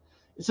different.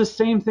 It's the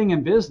same thing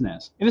in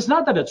business. And it's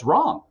not that it's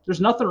wrong. There's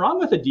nothing wrong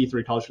with a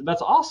D3 college.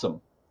 That's awesome.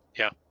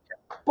 Yeah.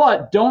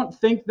 But don't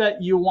think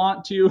that you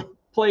want to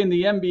play in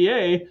the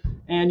NBA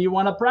and you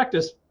want to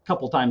practice a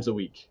couple times a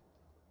week.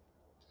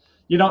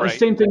 Right. The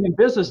same thing in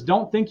business.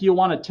 Don't think you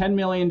want a $10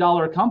 million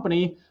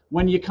company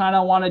when you kind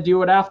of want to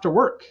do it after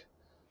work.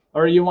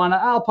 Or you want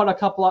to, I'll put a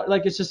couple out,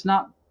 like it's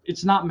not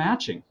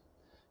matching.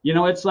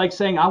 It's like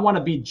saying I want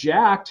to be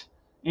jacked,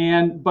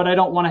 but I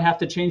don't want to have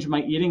to change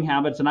my eating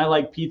habits, and I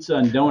like pizza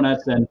and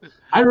donuts, and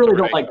I really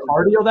don't like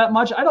cardio that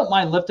much. I don't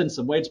mind lifting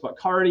some weights, but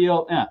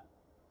cardio,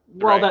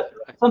 well, that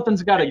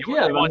something's got to give.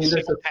 I mean,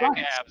 there's a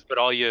science. Abs, but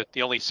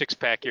the only six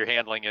pack you're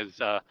handling is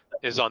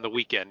on the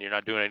weekend. You're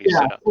not doing any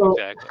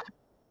sit-ups.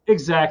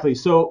 Exactly.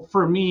 So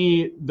for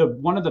me,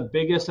 one of the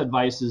biggest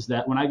advice is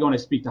that when I go and I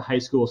speak to high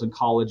schools and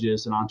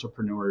colleges and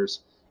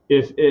entrepreneurs,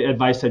 if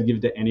advice I'd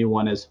give to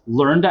anyone is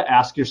learn to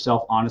ask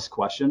yourself honest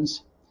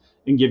questions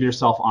and give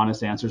yourself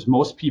honest answers.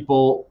 Most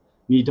people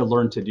need to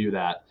learn to do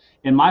that.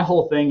 And my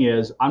whole thing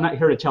is I'm not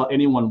here to tell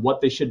anyone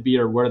what they should be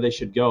or where they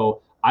should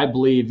go. I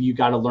believe you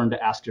got to learn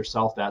to ask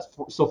yourself that.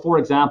 So for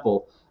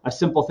example, a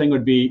simple thing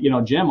would be,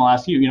 Jim, I'll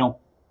ask you,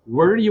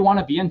 where do you want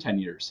to be in 10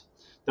 years?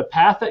 The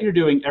path that you're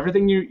doing,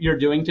 everything you're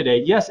doing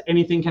today, yes,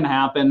 anything can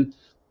happen.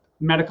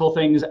 Medical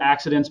things,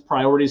 accidents,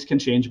 priorities can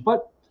change,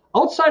 but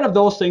outside of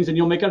those things, and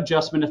you'll make an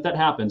adjustment if that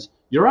happens,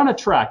 you're on a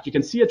track. You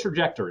can see a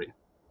trajectory.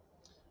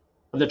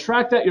 The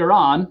track that you're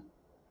on,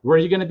 where are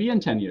you going to be in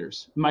 10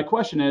 years? My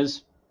question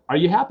is, are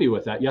you happy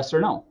with that? Yes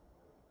or no?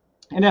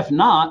 And if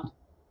not,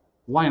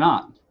 why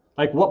not?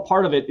 Like, what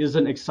part of it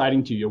isn't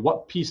exciting to you?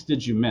 What piece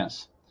did you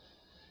miss?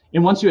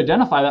 And once you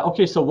identify that,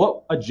 okay, so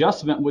what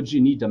adjustment would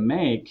you need to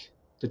make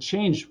to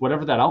change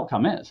whatever that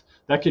outcome is?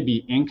 That could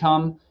be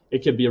income.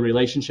 It could be a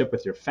relationship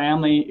with your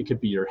family. It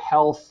could be your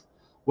health,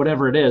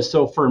 whatever it is.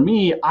 So for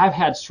me, I've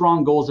had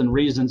strong goals and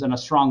reasons and a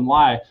strong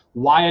why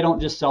I don't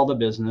just sell the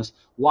business.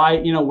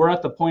 Why, we're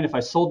at the point, if I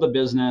sold the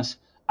business,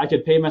 I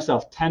could pay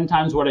myself 10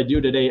 times what I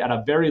do today at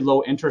a very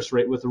low interest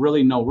rate with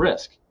really no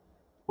risk.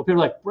 Well,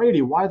 people are like,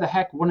 Brady, why the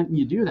heck wouldn't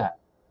you do that?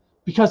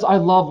 Because I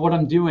love what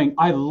I'm doing.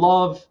 I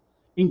love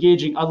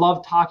engaging. I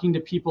love talking to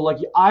people. Like,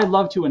 I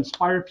love to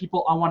inspire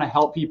people. I want to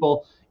help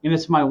people. And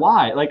it's my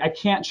why. Like, I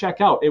can't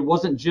check out. It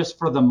wasn't just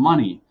for the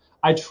money.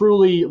 I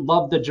truly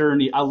love the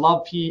journey. I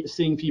love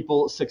seeing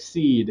people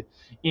succeed.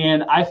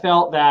 And I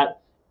felt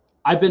that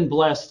I've been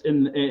blessed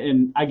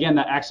in again,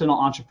 that accidental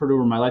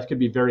entrepreneur, my life could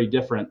be very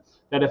different.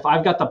 That if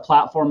I've got the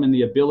platform and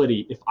the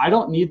ability, if I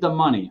don't need the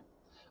money,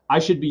 I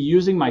should be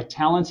using my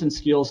talents and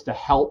skills to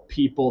help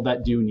people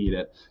that do need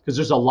it. Because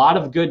there's a lot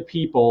of good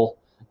people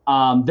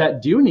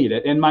that do need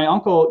it. And my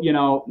uncle,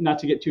 not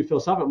to get too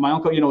philosophical, my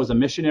uncle, was a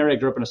missionary. I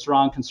grew up in a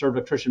strong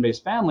conservative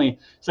Christian-based family.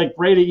 It's like,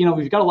 Brady,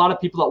 we've got a lot of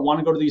people that want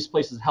to go to these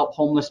places to help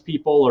homeless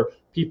people or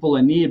people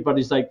in need. But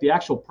he's like, the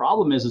actual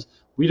problem is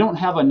we don't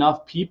have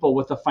enough people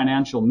with the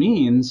financial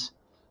means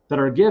that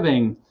are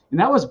giving. And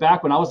that was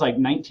back when I was like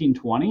 19,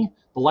 20.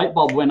 The light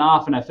bulb went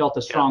off and I felt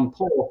a strong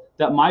pull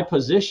that my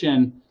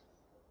position,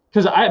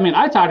 because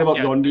I talked about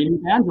going and being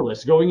an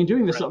evangelist, going and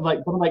doing this,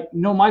 but I'm like,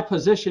 no, my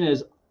position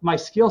is, my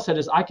skill set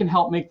is I can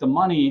help make the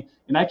money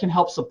and I can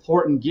help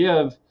support and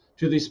give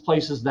to these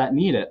places that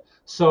need it.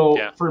 So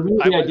for me,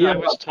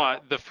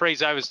 the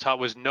phrase I was taught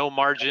was no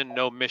margin,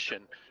 no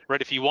mission,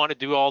 right? If you want to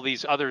do all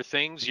these other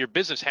things, your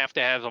business have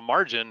to have a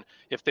margin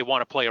if they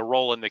want to play a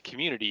role in the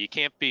community. You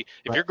can't be,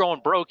 if you're going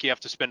broke, you have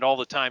to spend all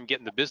the time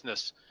getting the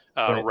business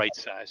right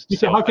sized.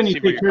 So how can you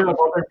take care of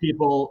other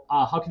people?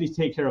 How can you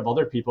take care of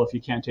other people if you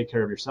can't take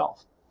care of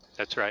yourself?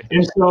 That's right.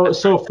 And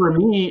so for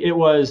me, it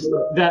was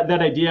that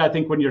idea. I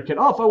think when you're a kid,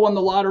 if I won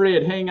the lottery,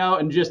 I'd hang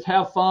out and just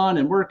have fun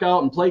and work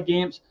out and play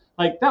games.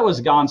 Like, that was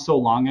gone so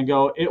long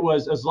ago. It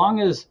was, as long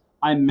as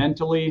I'm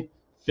mentally,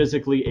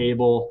 physically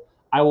able,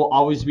 I will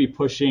always be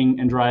pushing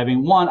and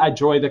driving. One, I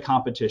enjoy the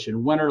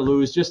competition, win or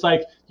lose, just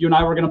like you and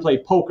I were going to play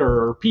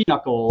poker or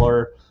pinochle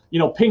or,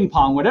 ping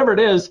pong, whatever it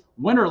is,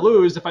 win or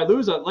lose. If I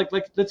lose,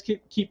 let's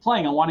keep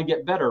playing. I want to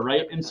get better,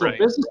 right? And so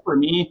business for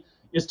me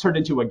is turned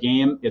into a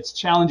game. It's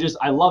challenges.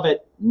 I love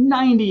it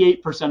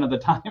 98% of the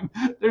time.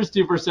 There's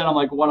 2%. I'm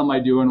like, what am I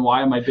doing?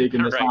 Why am I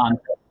taking this on?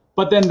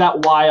 But then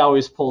that why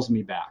always pulls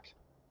me back.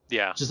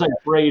 Yeah. Just like,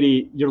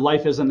 Brady, your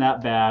life isn't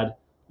that bad.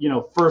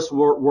 First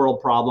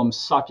world problems,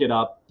 suck it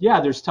up.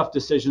 Yeah, there's tough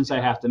decisions I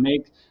have to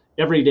make.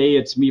 Every day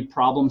it's me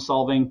problem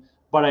solving.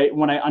 But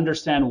when I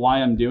understand why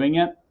I'm doing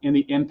it and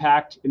the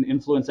impact and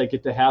influence I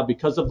get to have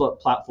because of the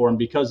platform,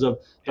 because of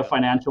the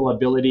financial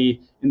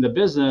ability in the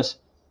business,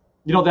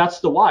 that's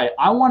the why.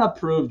 I want to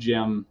prove,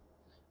 Jim,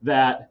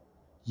 that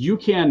you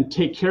can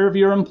take care of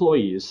your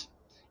employees.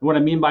 And what I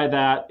mean by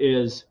that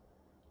is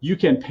you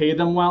can pay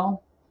them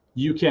well.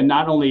 You can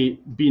not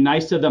only be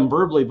nice to them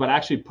verbally, but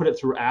actually put it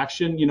through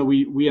action.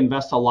 We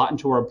invest a lot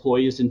into our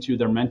employees, into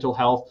their mental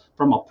health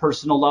from a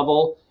personal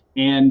level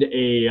and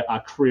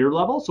a career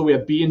level. So we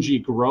have B&G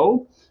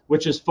Grow,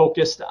 which is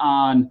focused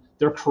on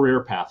their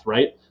career path,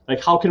 right?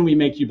 Like, how can we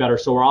make you better?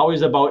 So we're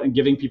always about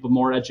giving people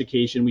more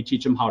education. We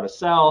teach them how to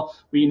sell.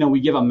 We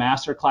give them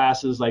master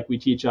classes. Like we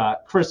teach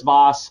Chris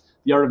Voss,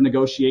 the art of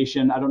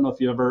negotiation. I don't know if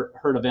you've ever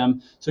heard of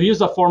him. So he was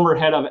a former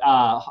head of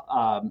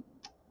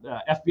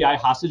FBI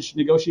hostage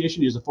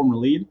negotiation. He was a former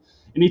lead,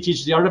 and he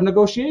teaches the art of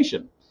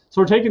negotiation.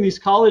 So we're taking these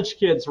college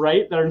kids,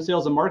 right, that are in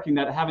sales and marketing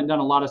that haven't done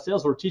a lot of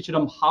sales. We're teaching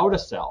them how to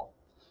sell,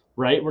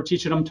 right? We're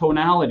teaching them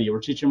tonality. We're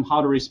teaching them how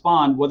to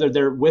respond, whether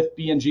they're with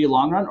B&G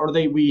long run or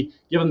we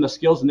give them the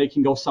skills and they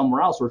can go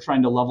somewhere else. We're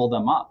trying to level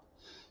them up,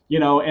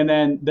 And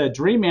then the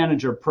Dream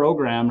Manager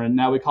program, and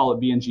now we call it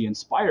B&G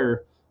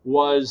Inspire,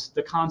 was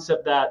the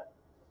concept that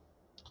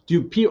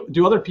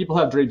do other people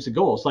have dreams and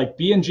goals? Like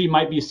B&G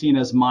might be seen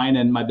as mine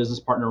and my business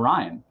partner,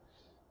 Ryan.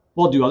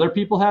 Well, do other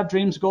people have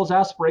dreams, goals,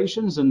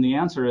 aspirations? And the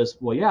answer is,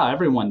 well, yeah,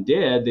 everyone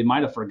did. They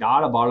might have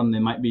forgot about them. They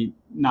might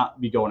not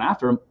be going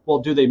after them. Well,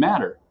 do they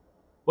matter?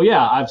 Well,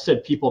 yeah, I've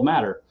said people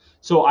matter.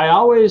 So I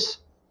always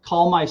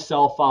call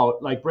myself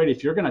out, like, Brady,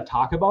 if you're going to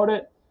talk about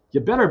it,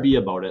 you better be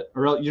about it,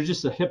 or you're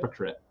just a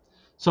hypocrite.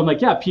 So I'm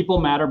like, yeah, people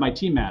matter, my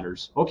team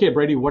matters. Okay,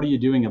 Brady, what are you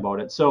doing about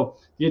it? So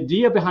the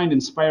idea behind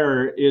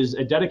Inspire is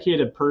a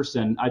dedicated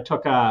person. I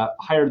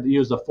hired, he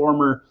was the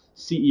former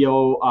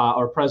CEO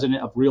or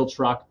president of Real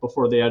Truck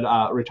before they had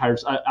retired,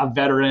 a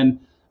veteran,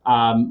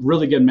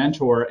 really good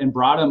mentor, and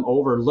brought him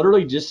over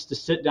literally just to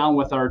sit down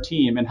with our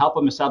team and help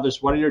them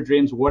establish what are your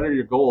dreams, what are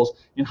your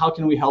goals, and how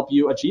can we help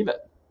you achieve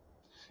it?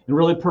 And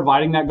really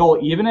providing that goal,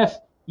 even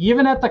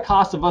at the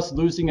cost of us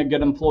losing a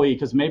good employee,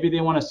 because maybe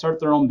they want to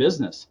start their own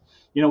business.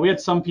 We had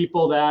some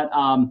people that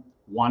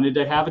wanted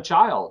to have a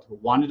child,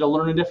 wanted to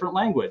learn a different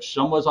language.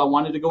 Some was I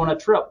wanted to go on a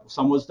trip.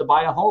 Some was to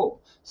buy a home.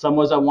 Some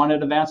was I wanted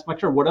to advance my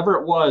career. Whatever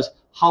it was,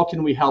 how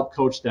can we help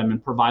coach them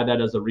and provide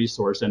that as a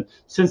resource? And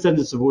since then,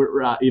 it's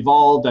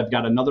evolved. I've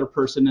got another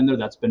person in there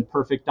that's been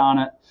perfect on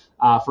it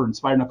for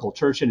Inspire Nicole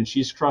Churchin, and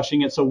she's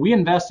crushing it. So we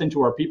invest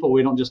into our people.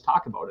 We don't just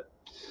talk about it.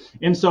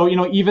 And so,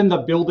 even the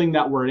building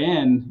that we're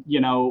in,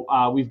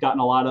 we've gotten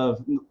a lot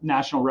of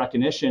national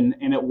recognition,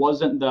 and it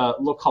wasn't the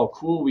look how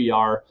cool we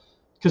are,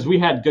 because we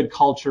had good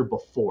culture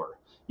before,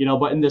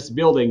 but in this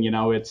building,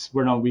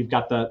 we've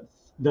got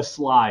the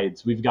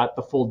slides, we've got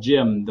the full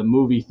gym, the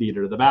movie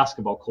theater, the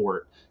basketball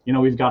court,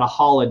 we've got a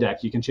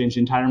holodeck. You can change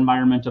the entire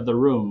environment of the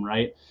room,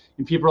 right?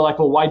 And people are like,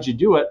 well, why'd you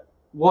do it?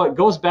 Well, it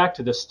goes back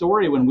to the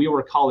story when we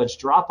were college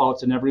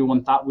dropouts and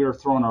everyone thought we were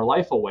throwing our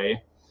life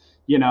away.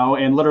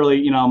 And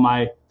literally,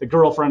 the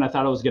girlfriend I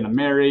thought I was going to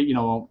marry,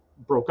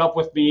 broke up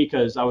with me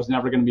because I was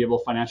never going to be able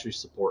to financially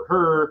support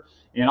her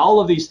and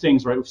all of these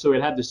things, right? So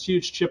it had this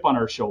huge chip on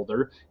our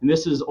shoulder. And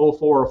this is 04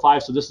 or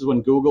 05. So this is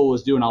when Google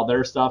was doing all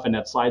their stuff and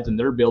had slides in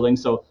their building.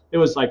 So it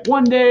was like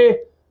one day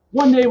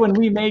when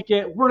we make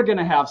it, we're going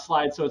to have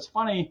slides. So it's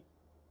funny.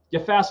 You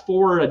fast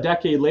forward a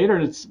decade later,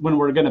 and it's when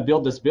we're going to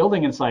build this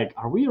building. And it's like,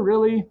 are we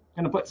really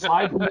going to put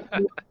slides in it?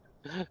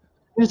 And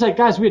it's like,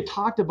 guys, we had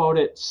talked about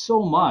it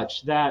so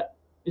much that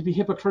it'd be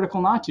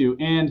hypocritical not to.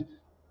 And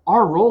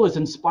our role is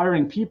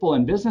inspiring people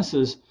and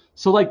businesses.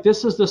 So like,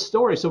 this is the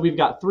story. So we've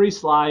got 3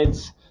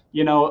 slides.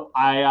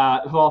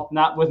 Well,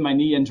 not with my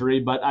knee injury,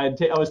 but I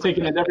was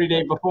taking it every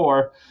day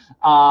before,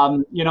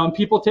 and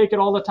people take it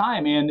all the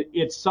time. And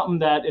it's something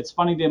that it's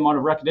funny, the amount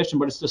of recognition,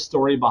 but it's the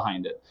story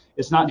behind it.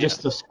 It's not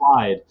just the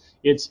slide.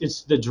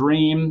 It's the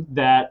dream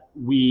that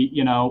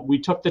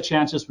we took the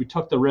chances, we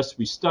took the risks,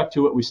 we stuck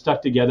to it, we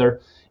stuck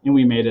together, and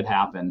we made it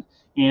happen.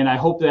 And I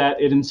hope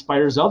that it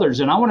inspires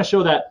others. And I want to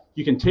show that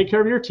you can take care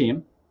of your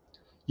team.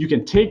 You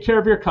can take care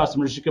of your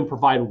customers. You can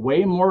provide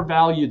way more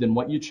value than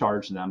what you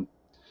charge them.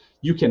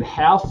 You can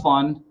have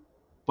fun,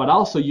 but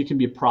also you can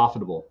be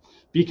profitable,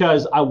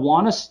 because I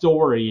want a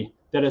story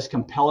that is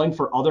compelling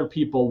for other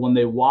people when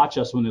they watch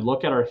us, when they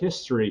look at our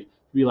history,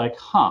 to be like,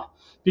 huh.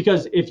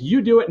 Because if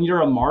you do it and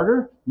you're a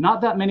martyr,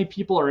 not that many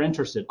people are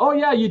interested. Oh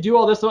yeah, you do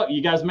all this,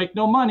 you guys make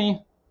no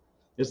money.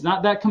 It's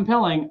not that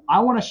compelling. I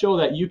want to show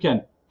that you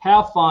can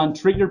have fun,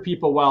 treat your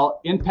people well,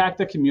 impact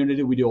the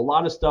community. We do a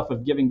lot of stuff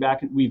of giving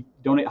back. We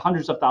donate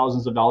hundreds of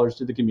thousands of dollars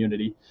to the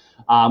community.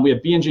 We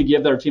have B&G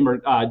Give, that our team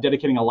are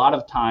dedicating a lot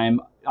of time.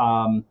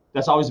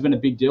 That's always been a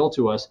big deal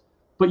to us.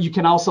 But you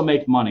can also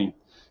make money.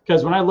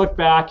 Because when I look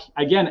back,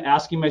 again,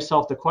 asking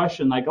myself the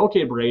question, like,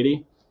 okay,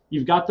 Brady,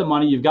 you've got the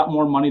money, you've got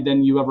more money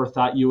than you ever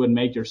thought you would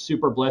make. You're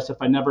super blessed. If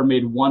I never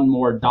made one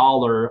more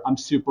dollar, I'm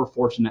super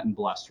fortunate and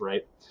blessed,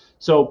 right?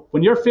 So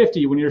when you're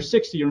 50, when you're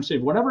 60, you're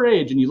 70, whatever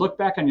age, and you look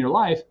back on your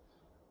life,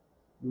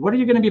 what are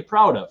you going to be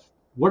proud of?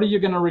 What are you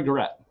going to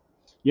regret?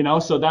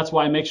 So that's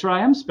why I make sure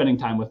I am spending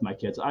time with my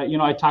kids.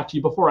 I talked to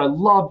you before. I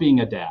love being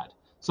a dad.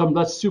 So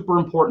that's super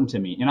important to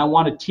me. And I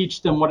want to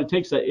teach them what it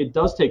takes. It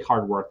does take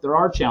hard work. There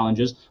are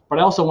challenges, but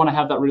I also want to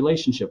have that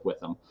relationship with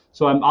them.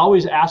 So I'm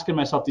always asking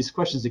myself these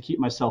questions to keep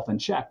myself in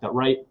check, that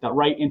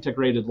right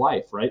integrated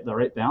life, right? The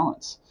right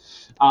balance.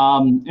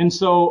 And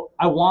so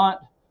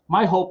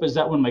my hope is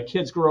that when my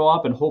kids grow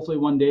up and hopefully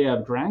one day I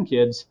have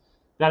grandkids,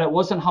 that it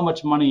wasn't how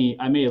much money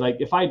I made. Like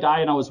if I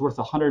die and I was worth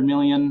 100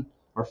 million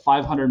or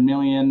 500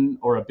 million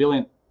or a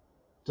billion,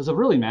 does it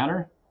really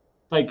matter?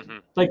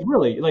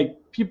 Really,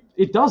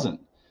 it doesn't.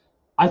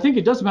 I think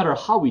it does matter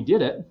how we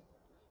did it,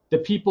 the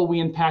people we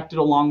impacted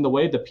along the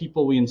way, the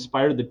people we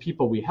inspired, the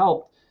people we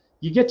helped.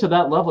 You get to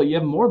that level, you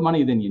have more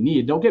money than you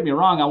need. Don't get me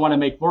wrong, I want to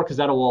make more because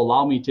that will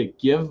allow me to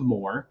give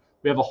more.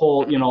 We have a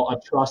whole,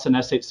 a trust and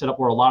S8 set up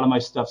where a lot of my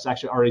stuff's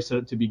actually already set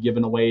up to be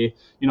given away.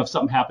 If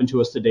something happened to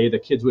us today, the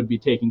kids would be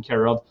taken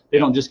care of. They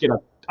don't just get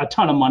a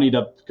ton of money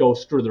to go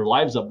screw their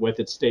lives up with.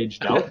 It's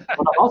staged out.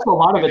 But also a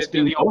lot of it's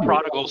being the old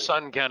prodigal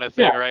son kind of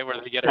thing, right?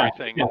 Where they get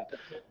everything and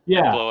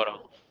blow it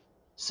all.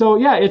 So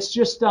it's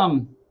just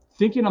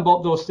thinking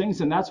about those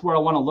things, and that's where I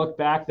want to look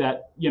back.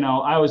 That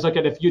I always look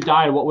at, if you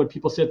die, what would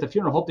people say at the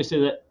funeral?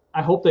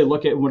 I hope they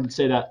look at and would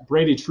say that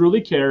Brady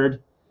truly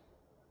cared.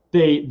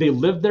 They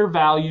lived their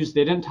values.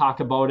 They didn't talk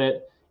about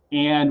it,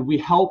 and we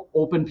help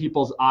open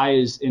people's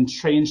eyes and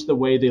change the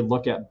way they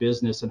look at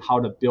business and how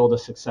to build a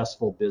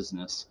successful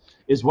business.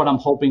 Is what I'm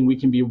hoping we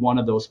can be one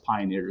of those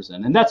pioneers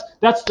in, and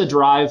that's the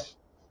drive.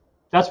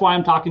 That's why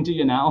I'm talking to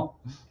you now.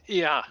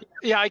 Yeah,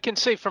 I can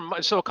say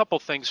a couple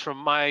things from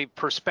my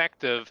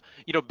perspective.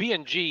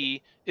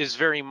 B&G is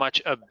very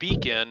much a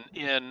beacon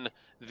in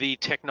the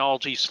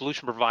technology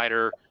solution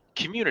provider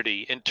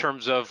community in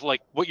terms of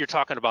like what you're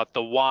talking about,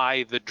 the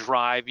why, the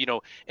drive,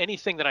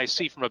 anything that I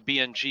see from a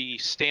B&G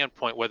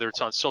standpoint, whether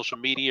it's on social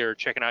media or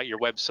checking out your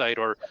website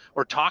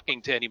or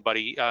talking to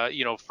anybody,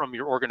 from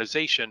your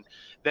organization,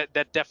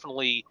 that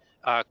definitely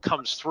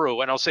comes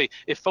through. And I'll say,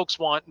 if folks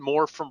want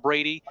more from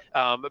Brady,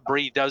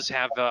 Brady does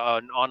have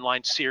an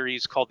online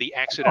series called The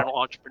Accidental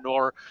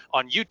Entrepreneur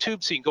on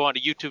YouTube. So you can go onto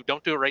YouTube.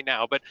 Don't do it right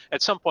now, but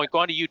at some point, go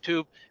onto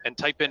YouTube and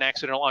type in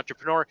Accidental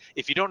Entrepreneur.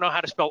 If you don't know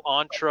how to spell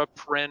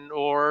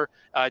entrepreneur,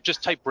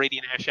 just type Brady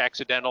Nash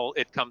Accidental.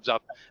 It comes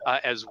up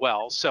as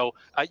well. So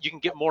you can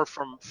get more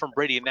from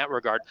Brady in that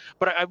regard.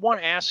 But I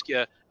want to ask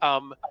you,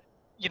 I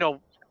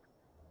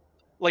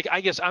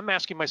guess I'm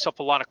asking myself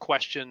a lot of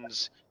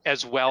questions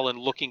as well and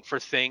looking for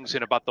things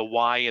and about the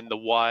why and the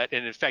what.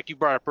 And in fact, you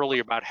brought up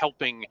earlier about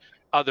helping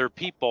other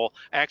people.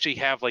 I actually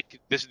have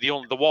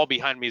the wall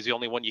behind me is the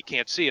only one you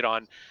can't see it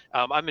on.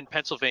 I'm in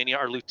Pennsylvania.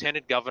 Our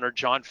Lieutenant Governor,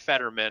 John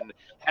Fetterman,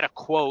 had a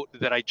quote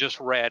that I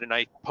just read, and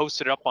I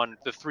posted it up on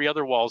the 3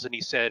 other walls. And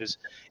he says,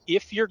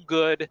 "If you're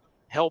good,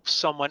 help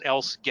someone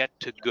else get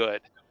to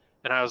good."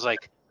 And I was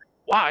like,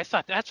 wow, I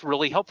thought that's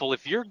really helpful.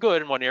 If you're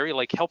good in one area,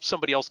 help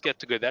somebody else get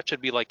to good. That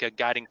should be like a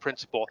guiding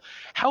principle.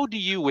 How do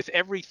you, with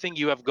everything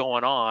you have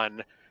going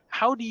on,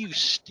 how do you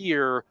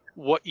steer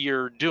what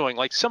you're doing?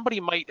 Like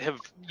somebody might have,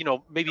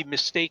 maybe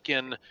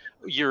mistaken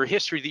your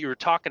history that you were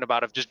talking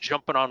about of just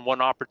jumping on one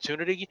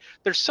opportunity.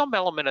 There's some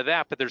element of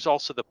that, but there's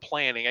also the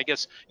planning. I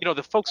guess,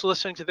 the folks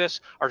listening to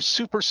this are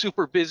super,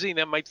 super busy and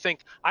they might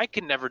think, I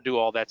can never do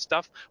all that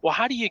stuff. Well,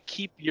 how do you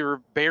keep your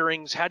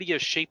bearings? How do you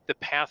shape the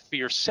path for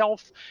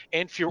yourself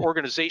and for your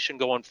organization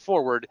going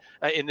forward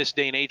in this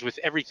day and age with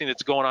everything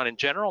that's going on in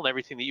general and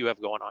everything that you have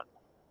going on?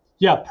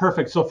 Yeah,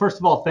 perfect. So first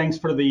of all, thanks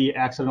for the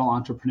Accidental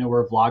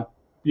Entrepreneur vlog,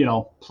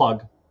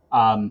 plug.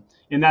 And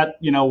that,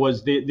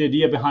 was the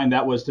idea behind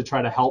that was to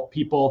try to help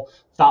people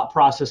thought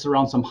process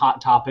around some hot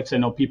topics I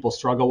know people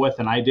struggle with,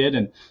 and I did,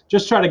 and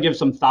just try to give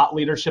some thought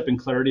leadership and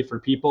clarity for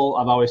people.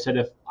 I've always said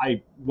if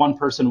one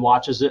person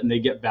watches it and they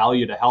get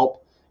value to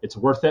help, it's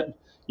worth it.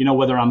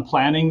 Whether I'm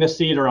planting the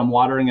seed or I'm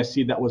watering a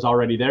seed that was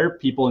already there,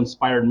 people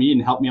inspired me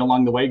and helped me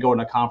along the way, going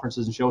to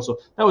conferences and shows. So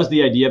that was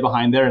the idea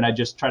behind there, and I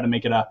just try to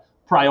make it a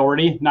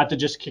priority, not to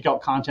just kick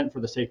out content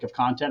for the sake of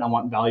content. I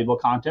want valuable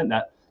content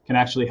that can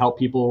actually help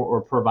people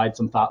or provide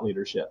some thought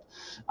leadership.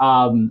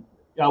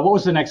 What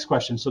was the next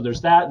question? So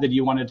there's that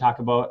you wanted to talk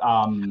about.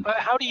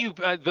 How do you,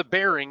 the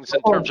bearings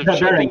in terms of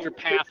shaping your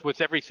path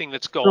with everything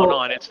that's going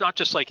on? It's not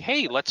just like,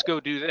 hey, let's go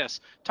do this.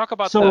 Talk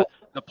about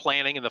the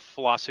planning and the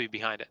philosophy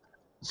behind it.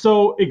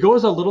 So it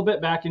goes a little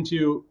bit back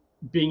into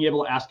being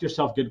able to ask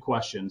yourself good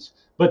questions.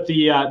 But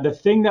the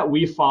thing that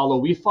we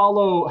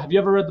follow, have you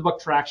ever read the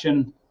book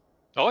Traction?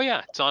 Oh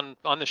yeah, it's on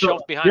the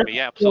shelf behind me.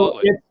 Yeah,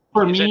 absolutely.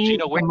 For me,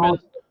 Gino Wickman?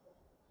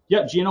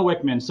 Yep, Gino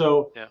Wickman.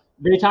 So Yeah.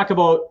 they talk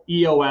about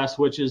EOS,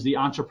 which is the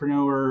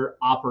Entrepreneur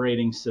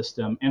Operating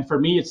System. And for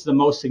me, it's the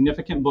most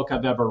significant book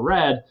I've ever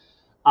read,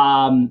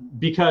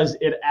 because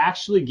it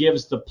actually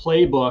gives the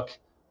playbook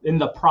in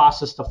the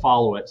process to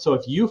follow it. So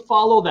if you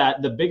follow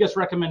that, the biggest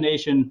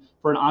recommendation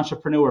for an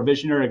entrepreneur,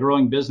 visionary,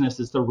 growing business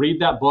is to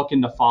read that book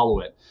and to follow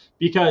it.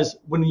 Because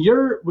when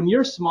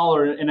you're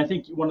smaller, and I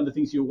think one of the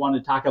things you want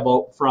to talk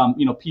about from,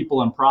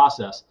 people and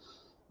process,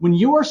 when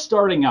you are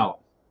starting out,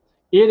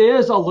 it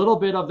is a little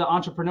bit of the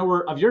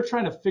entrepreneur of you're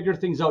trying to figure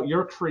things out,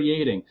 you're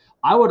creating.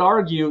 I would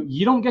argue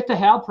you don't get to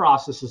have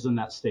processes in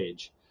that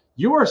stage.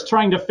 You are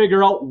trying to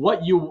figure out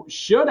what you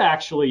should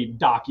actually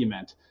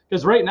document,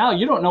 because right now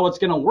you don't know what's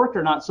going to work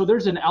or not. So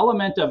there's an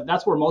element of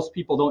that's where most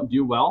people don't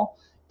do well.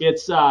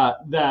 It's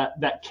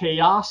that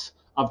chaos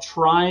of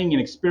trying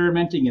and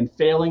experimenting and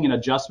failing and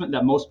adjustment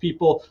that most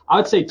people, I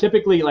would say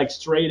typically like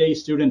straight A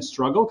students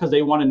struggle because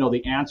they want to know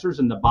the answers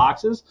in the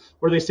boxes,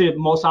 where they say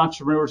most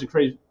entrepreneurs and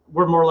creators,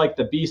 we're more like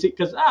the B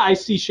because I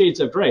see shades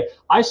of gray.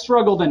 I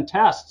struggled in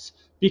tests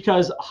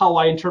because how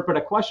I interpret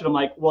a question, I'm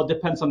like, well, it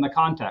depends on the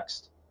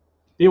context.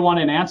 They want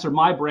an answer.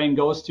 My brain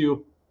goes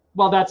to,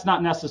 well, that's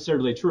not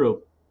necessarily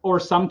true. Or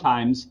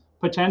sometimes,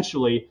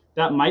 potentially,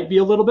 that might be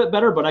a little bit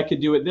better, but I could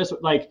do it this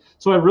way.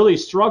 So I really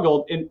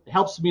struggled. It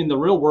helps me in the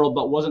real world,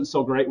 but wasn't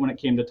so great when it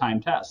came to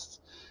time tests.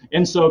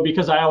 And so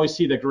because I always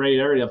see the gray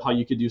area of how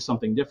you could do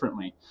something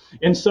differently.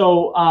 And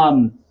so,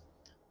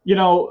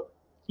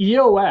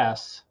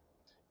 EOS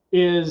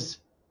is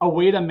a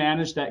way to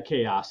manage that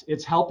chaos.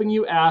 It's helping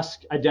you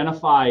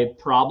identify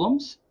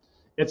problems.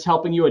 It's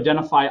helping you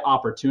identify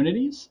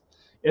opportunities.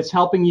 It's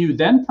helping you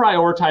then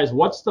prioritize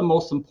what's the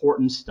most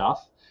important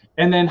stuff,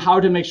 and then how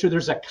to make sure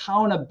there's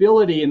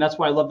accountability. And that's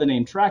why I love the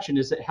name Traction,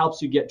 is it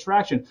helps you get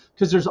traction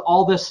because there's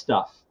all this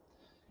stuff.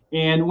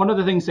 And one of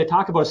the things they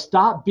talk about is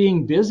stop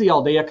being busy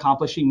all day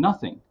accomplishing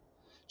nothing.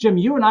 Jim,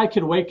 you and I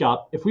could wake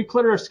up, if we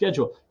cleared our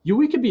schedule,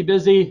 we could be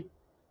busy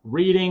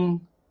reading,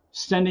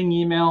 sending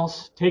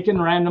emails,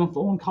 taking random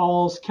phone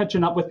calls,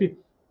 catching up with people.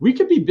 We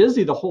could be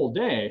busy the whole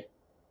day,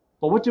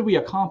 but what did we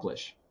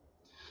accomplish?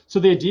 So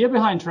the idea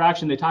behind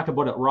Traction, they talk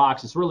about it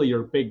rocks, it's really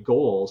your big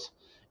goals,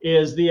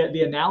 is the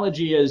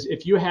analogy is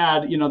if you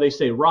had, they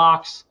say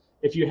rocks,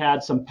 if you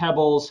had some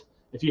pebbles,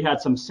 if you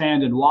had some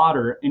sand and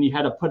water, and you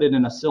had to put it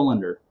in a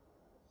cylinder.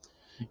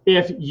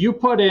 If you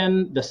put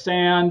in the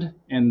sand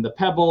and the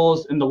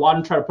pebbles and the water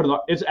and try to put it,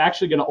 it's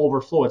actually going to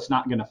overflow. It's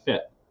not going to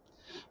fit.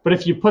 But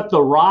if you put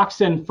the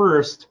rocks in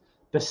first,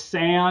 the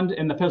sand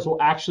and the pebbles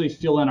will actually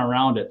fill in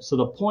around it. So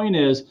the point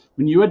is,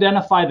 when you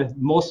identify the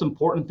most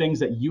important things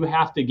that you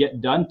have to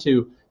get done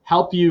to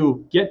help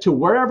you get to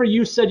wherever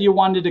you said you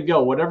wanted to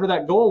go, whatever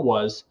that goal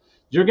was,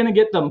 you're going to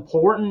get the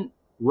important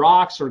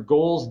rocks or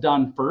goals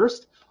done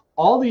first.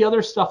 All the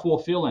other stuff will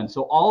fill in.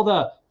 So all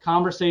the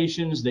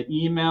conversations, the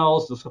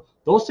emails,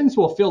 those things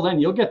will fill in.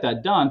 You'll get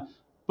that done.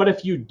 But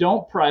if you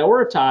don't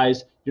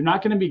prioritize, you're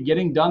not going to be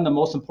getting done the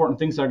most important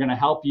things that are going to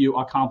help you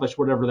accomplish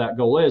whatever that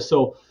goal is.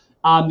 So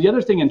the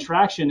other thing in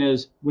Traction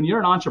is when you're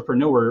an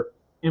entrepreneur,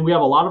 and we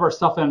have a lot of our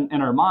stuff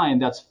in our mind,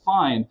 that's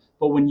fine.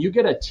 But when you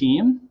get a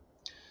team,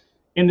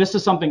 and this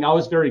is something I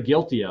was very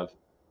guilty of,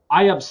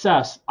 I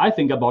obsess. I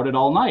think about it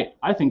all night.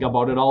 I think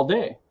about it all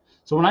day.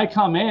 So when I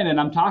come in and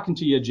I'm talking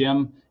to you,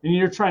 Jim, and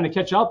you're trying to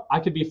catch up, I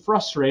could be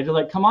frustrated.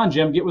 Like, come on,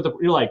 Jim, get with it.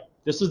 You're like,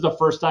 this is the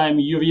first time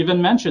you've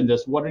even mentioned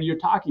this. What are you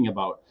talking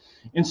about?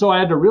 And so I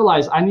had to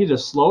realize I need to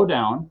slow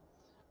down.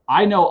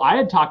 I know I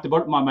had talked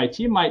about it. My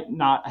team might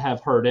not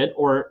have heard it,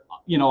 or,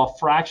 a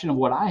fraction of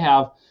what I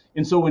have.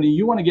 And so when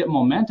you want to get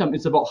momentum,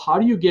 it's about how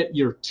do you get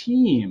your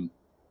team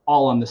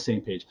all on the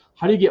same page?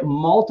 How do you get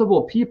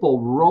multiple people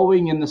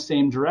rowing in the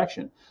same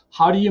direction?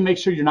 How do you make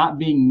sure you're not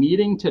being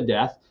meeting to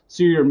death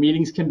so your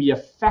meetings can be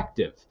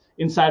effective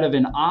inside of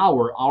an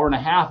hour, hour and a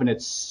half, and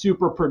it's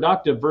super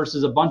productive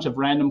versus a bunch of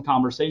random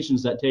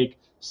conversations that take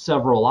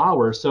several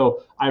hours?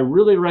 So I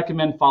really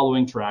recommend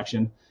following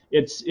Traction.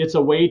 It's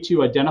a way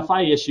to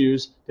identify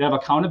issues, to have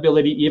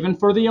accountability, even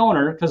for the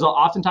owner, because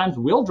oftentimes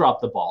we'll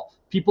drop the ball.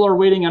 People are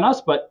waiting on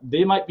us, but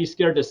they might be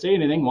scared to say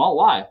anything. Well,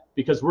 why?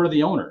 Because we're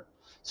the owner.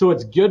 So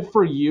it's good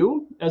for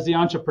you as the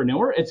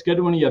entrepreneur. It's good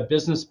when you have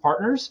business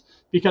partners,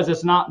 because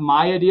it's not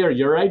my idea or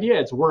your idea.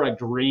 It's we're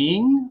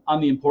agreeing on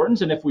the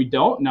importance. And if we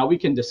don't, now we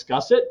can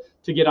discuss it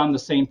to get on the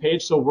same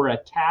page. So we're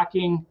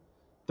attacking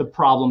the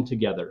problem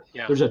together.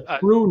 Yeah. There's a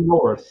true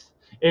north.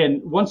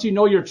 And once you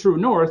know your true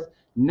north,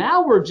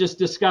 now we're just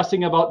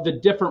discussing about the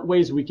different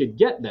ways we could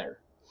get there.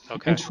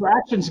 Okay. And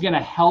Traction's going to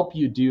help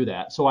you do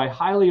that. So I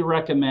highly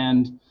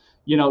recommend,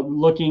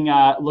 looking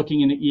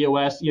into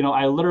EOS.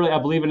 I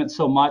believe in it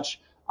so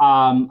much.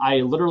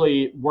 I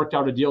literally worked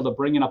out a deal to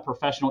bring in a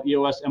professional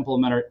EOS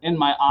implementer in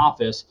my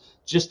office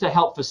just to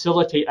help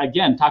facilitate,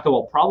 again, talk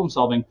about problem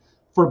solving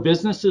for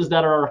businesses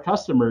that are our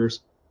customers.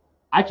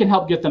 I can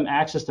help get them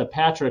access to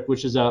Patrick,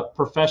 which is a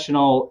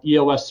professional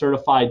EOS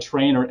certified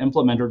trainer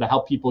implementer to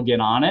help people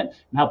get on it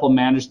and help them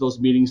manage those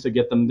meetings to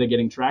get them to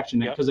getting traction.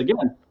 Because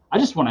again, I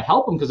just want to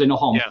help them because I know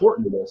how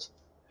important it is.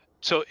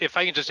 So if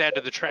I can just add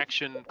to the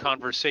traction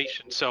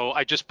conversation. So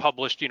I just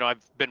published,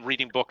 I've been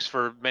reading books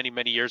for many,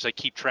 many years. I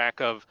keep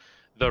track of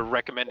the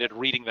recommended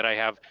reading that I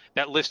have.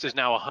 That list is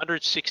now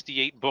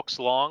 168 books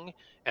long.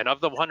 And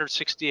of the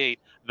 168,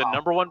 the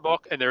number one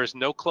book, and there is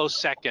no close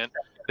second,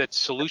 that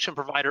solution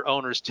provider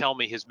owners tell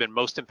me has been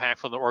most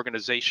impactful in the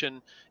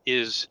organization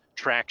is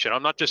Traction.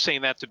 I'm not just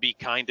saying that to be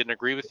kind and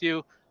agree with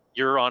you.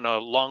 You're on a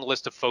long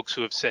list of folks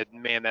who have said,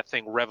 man, that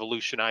thing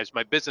revolutionized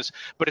my business.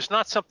 But it's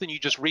not something you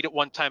just read it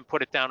one time,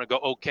 put it down and go,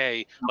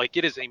 okay. Like,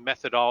 it is a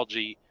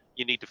methodology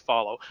you need to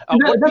follow.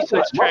 What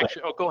besides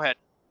Traction? Oh, go ahead.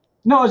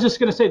 No, I was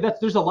just going to say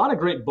that there's a lot of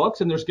great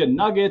books and there's good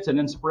nuggets and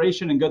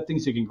inspiration and good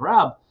things you can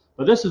grab.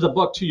 But this is a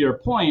book, to your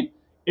point.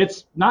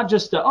 It's not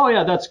just oh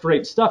yeah, that's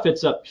great stuff.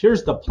 It's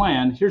here's the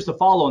plan, here's the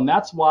follow, and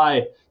that's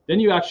why then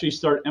you actually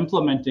start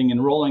implementing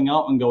and rolling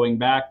out and going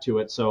back to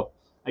it. So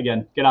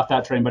again, get off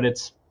that train, but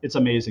it's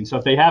amazing. So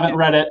if they haven't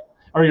read it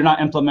or you're not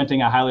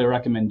implementing, I highly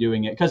recommend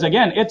doing it. Because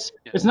again, it's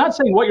not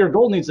saying what your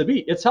goal needs to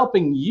be. It's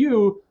helping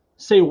you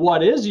say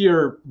what is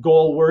your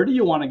goal, where do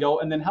you want to go,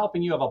 and then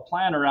helping you have a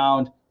plan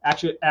around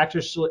actually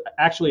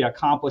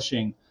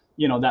accomplishing,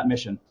 that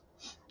mission.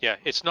 Yeah,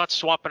 it's not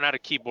swapping out a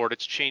keyboard;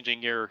 it's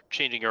changing your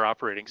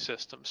operating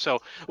system. So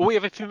we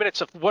have a few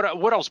minutes of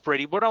what else,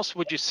 Brady? What else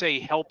would you say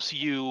helps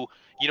you,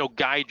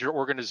 guide your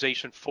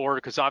organization forward?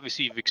 Because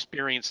obviously you've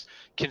experienced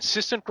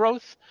consistent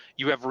growth.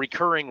 You have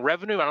recurring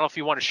revenue. I don't know if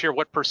you want to share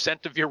what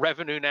 % of your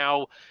revenue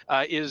now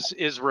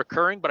is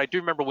recurring, but I do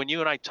remember when you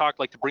and I talked,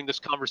 like, to bring this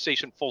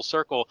conversation full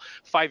circle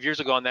 5 years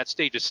ago on that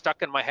stage. It's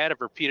stuck in my head. I've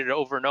repeated it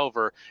over and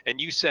over.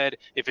 And you said,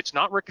 if it's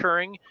not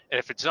recurring and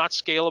if it's not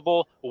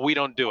scalable, we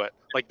don't do it.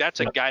 Like, that's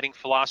a guiding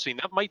philosophy. And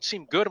that might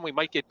seem good and we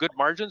might get good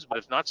margins, but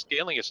if not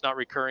scaling, it's not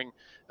recurring,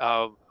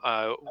 not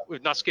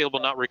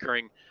scalable, not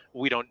recurring,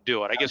 we don't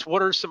do it. I guess,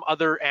 what are some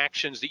other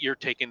actions that you're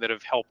taking that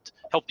have helped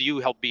you,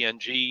 help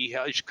BNG,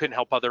 couldn't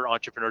help other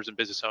entrepreneurs and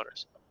business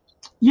owners?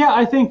 Yeah,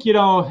 I think,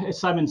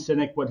 Simon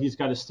Sinek, what he's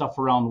got his stuff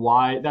around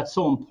why, that's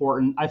so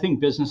important. I think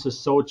business is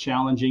so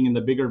challenging in the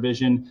bigger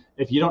vision.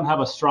 If you don't have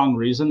a strong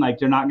reason, like,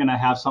 you're not going to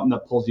have something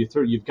that pulls you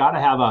through. You've got to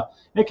have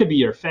it could be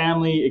your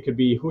family, it could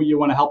be who you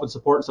want to help and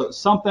support. So it's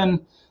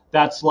something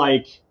that's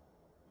like,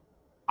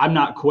 I'm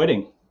not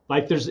quitting.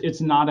 Like,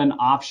 it's not an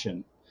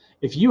option.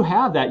 If you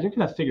have that, you're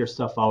going to figure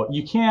stuff out.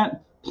 You can't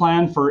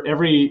plan for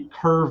every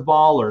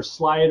curveball or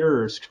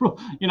slider or screw,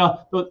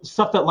 the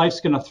stuff that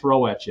life's going to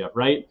throw at you,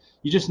 right?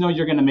 You just know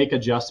you're going to make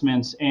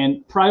adjustments,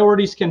 and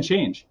priorities can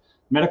change.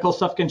 Medical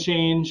stuff can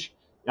change.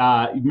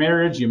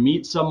 Marriage, you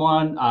meet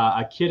someone,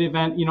 a kid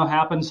event,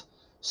 happens.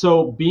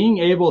 So being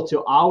able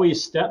to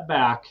always step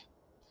back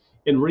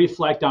and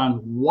reflect on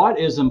what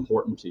is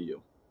important to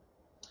you.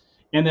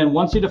 And then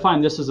once you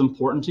define this is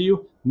important to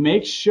you,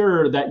 make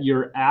sure that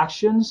your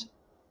actions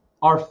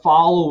are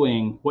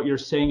following what you're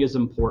saying is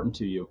important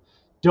to you.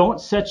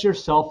 Don't set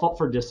yourself up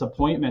for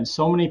disappointment.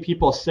 So many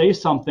people say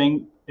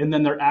something and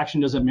then their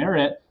action doesn't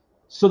merit,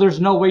 so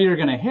there's no way you're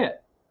going to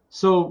hit.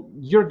 So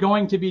you're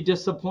going to be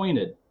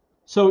disappointed.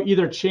 So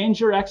either change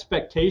your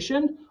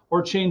expectation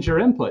or change your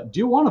input.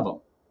 Do one of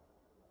them.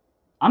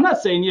 I'm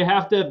not saying you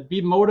have to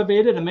be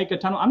motivated and make a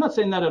ton I'm not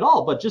saying that at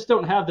all, but just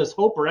don't have this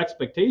hope or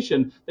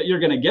expectation that you're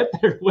going to get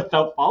there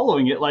without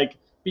following it. Like,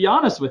 be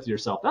honest with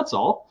yourself. That's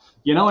all.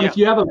 And if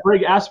you have a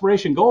big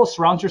aspiration goal,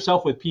 surround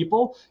yourself with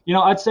people.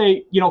 I'd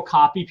say,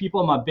 copy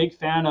people. I'm a big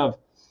fan of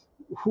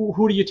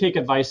who do you take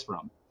advice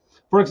from?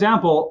 For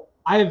example,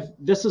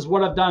 this is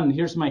what I've done.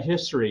 Here's my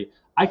history.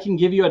 I can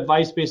give you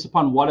advice based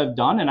upon what I've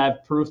done, and I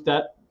have proof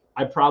that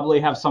I probably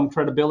have some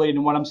credibility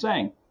in what I'm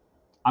saying.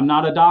 I'm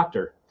not a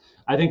doctor.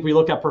 I think we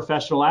look at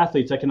professional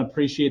athletes. I can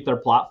appreciate their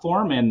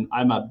platform, and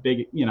I'm a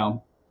big,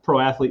 pro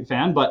athlete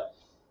fan, but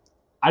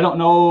I don't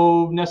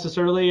know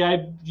necessarily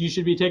you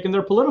should be taking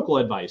their political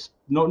advice,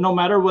 no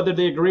matter whether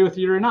they agree with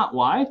you or not.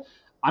 Why?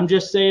 I'm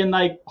just saying,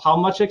 like, how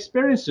much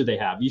experience do they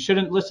have? You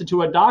shouldn't listen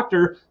to a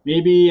doctor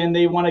maybe and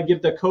they want to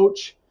give the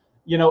coach,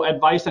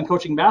 advice on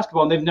coaching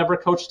basketball, and they've never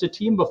coached a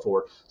team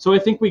before. So I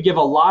think we give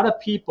a lot of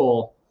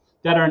people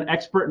that are an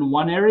expert in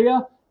one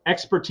area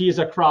expertise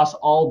across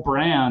all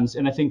brands,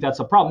 and I think that's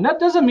a problem. That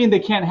doesn't mean they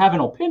can't have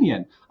an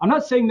opinion. I'm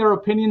not saying their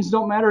opinions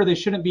don't matter, they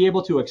shouldn't be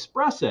able to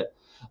express it.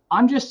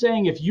 I'm just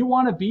saying, if you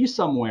want to be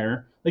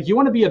somewhere, like, you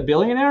want to be a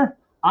billionaire,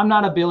 I'm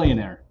not a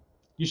billionaire.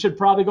 You should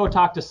probably go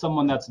talk to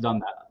someone that's done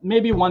that.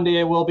 Maybe one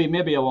day I will be,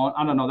 maybe I won't.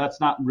 I don't know. That's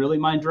not really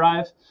my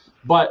drive.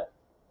 But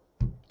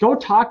go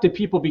talk to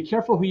people. Be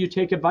careful who you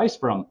take advice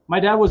from. My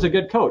dad was a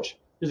good coach.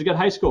 He's a good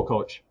high school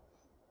coach.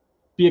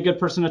 Be a good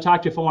person to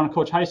talk to if I want to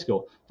coach high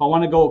school. If I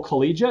want to go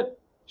collegiate,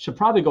 should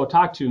probably go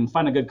talk to and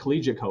find a good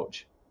collegiate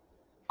coach.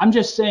 I'm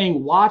just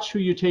saying, watch who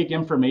you take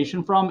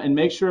information from and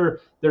make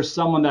sure there's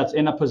someone that's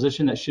in a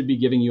position that should be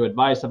giving you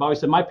advice. I've always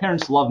said, my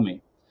parents love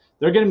me.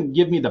 They're going to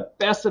give me the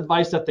best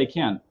advice that they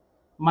can.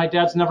 My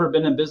dad's never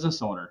been a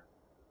business owner.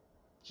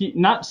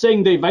 Not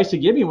saying the advice he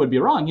gave me would be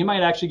wrong. He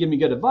might actually give me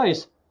good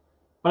advice,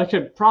 but I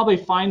could probably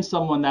find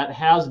someone that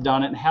has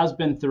done it, has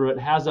been through it,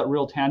 has that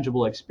real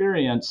tangible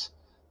experience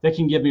that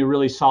can give me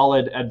really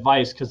solid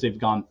advice because they've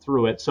gone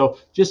through it. So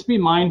just be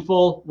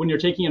mindful when you're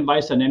taking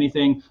advice on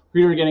anything, who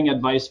you're getting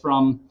advice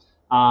from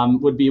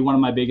would be one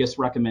of my biggest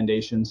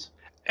recommendations.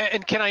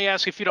 And can I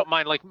ask, if you don't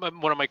mind, like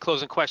one of my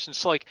closing questions,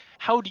 so like,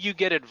 how do you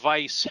get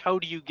advice? How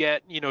do you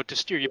get, to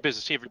steer your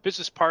business? You have your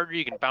business partner,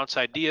 you can bounce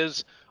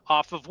ideas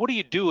off of. What do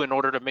you do in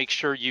order to make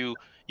sure you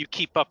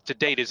keep up to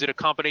date? Is it a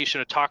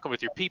combination of talking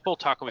with your people,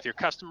 talking with your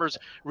customers,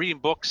 reading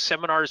books,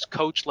 seminars,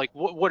 coach? Like,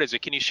 what is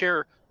it? Can you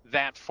share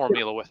that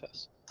formula with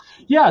us?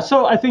 Yeah,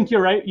 so I think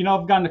you're right.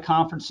 I've gone to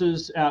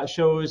conferences,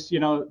 shows,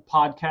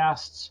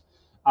 podcasts,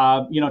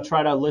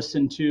 try to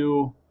listen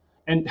to,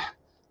 and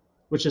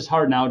which is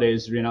hard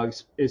nowadays,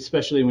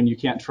 especially when you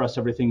can't trust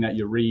everything that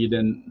you read.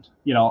 And,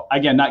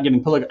 again, not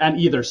getting political on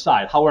either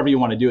side, however you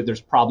want to do it, there's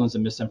problems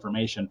and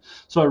misinformation.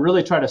 So I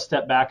really try to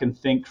step back and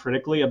think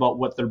critically about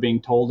what they're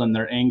being told and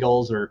their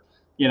angles, or,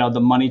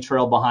 the money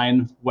trail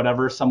behind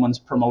whatever someone's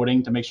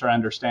promoting, to make sure I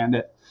understand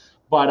it.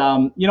 But,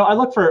 I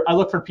look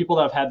for people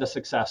that have had the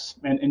success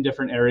in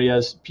different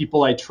areas,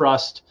 people I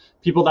trust,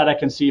 people that I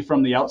can see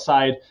from the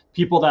outside,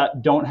 people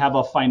that don't have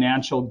a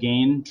financial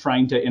gain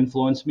trying to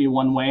influence me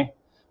one way.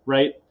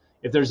 Right?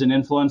 If there's an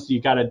influence,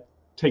 you got to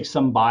take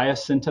some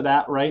bias into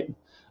that, right?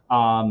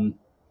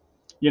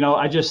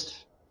 I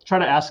just try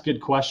to ask good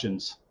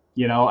questions.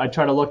 I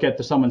try to look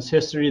at someone's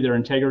history, their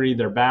integrity,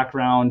 their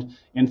background,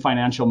 and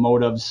financial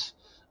motives.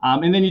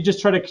 And then you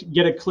just try to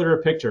get a clearer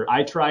picture.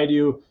 I try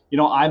to,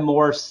 I'm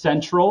more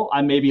central.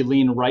 I maybe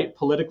lean right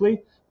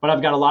politically, but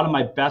I've got a lot of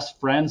my best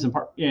friends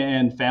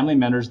and family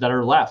members that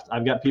are left.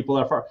 I've got people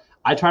that are far.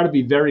 I try to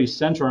be very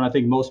central, and I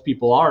think most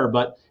people are.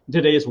 But in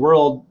today's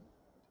world,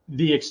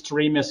 the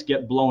extremists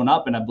get blown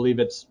up, and I believe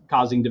it's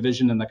causing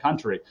division in the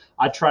country.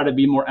 I try to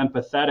be more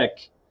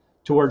empathetic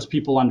towards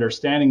people,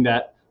 understanding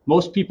that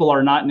most people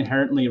are not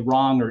inherently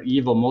wrong or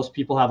evil. Most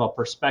people have a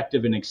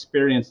perspective and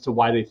experience to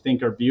why they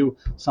think or view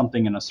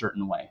something in a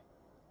certain way.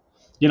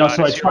 So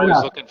I try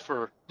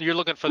you're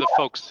looking for the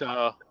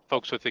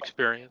folks with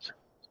experience.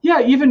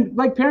 Yeah, even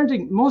like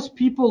parenting, most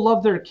people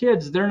love their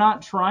kids. They're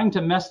not trying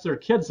to mess their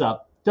kids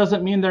up.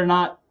 Doesn't mean they're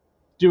not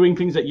doing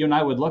things that you and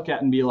I would look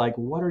at and be like,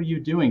 what are you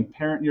doing?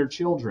 Parent your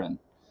children.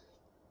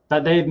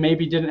 That they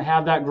maybe didn't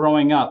have that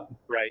growing up.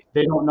 Right.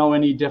 They don't know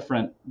any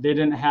different. They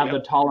didn't have the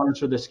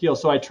tolerance or the skill.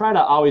 So I try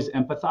to always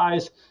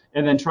empathize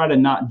and then try to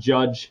not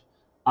judge,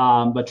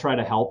 but try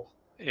to help.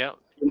 Yeah.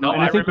 And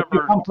I think if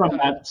you come from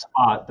that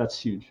spot, that's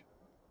huge.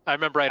 I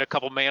remember I had a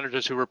couple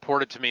managers who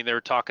reported to me, and they were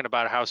talking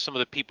about how some of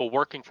the people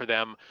working for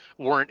them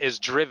weren't as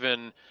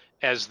driven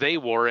as they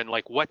were, and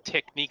like, what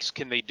techniques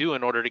can they do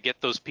in order to get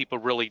those people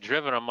really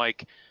driven? I'm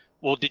like,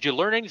 well, did you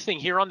learn anything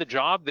here on the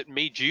job that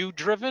made you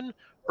driven,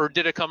 or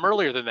did it come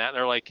earlier than that? And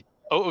they're like,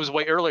 oh, it was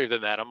way earlier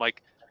than that. I'm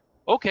like,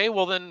 okay,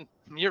 well then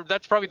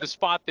that's probably the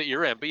spot that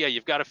you're in. But yeah,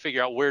 you've got to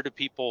figure out where do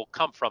people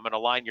come from and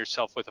align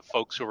yourself with the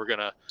folks who are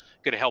gonna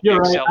help you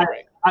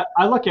accelerate.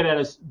 I look at it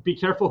as, be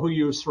careful who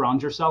you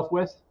surround yourself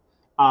with.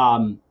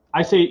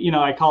 I say,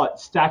 I call it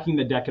stacking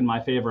the deck in my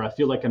favor. I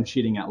feel like I'm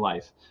cheating at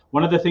life.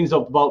 One of the things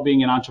about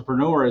being an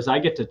entrepreneur is I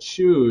get to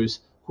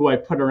choose who I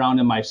put around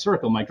in my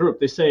circle, my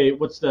group. They say,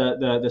 what's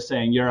the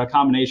saying? You're a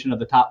combination of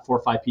the top 4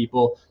 or 5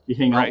 people you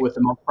hang out with,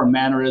 them for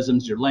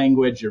mannerisms, your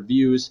language, your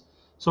views.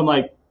 So I'm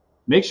like,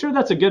 make sure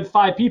that's a good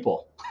 5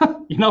 people.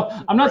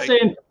 I'm not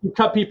saying you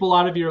cut people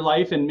out of your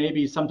life, and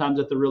maybe sometimes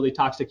if they're really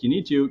toxic, you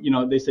need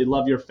to, they say,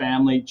 love your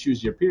family,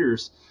 choose your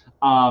peers.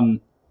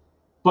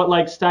 But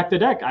like, stack the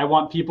deck. I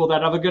want people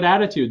that have a good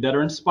attitude, that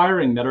are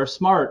inspiring, that are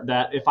smart,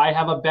 that if I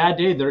have a bad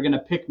day, they're going to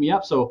pick me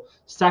up. So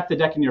stack the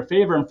deck in your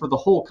favor. And for the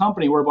whole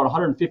company, we're about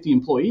 150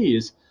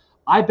 employees.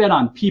 I bet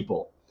on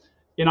people.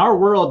 In our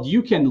world,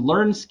 you can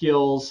learn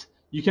skills.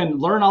 You can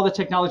learn all the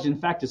technology. In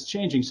fact, it's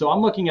changing. So I'm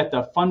looking at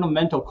the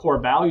fundamental core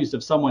values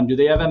of someone. Do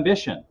they have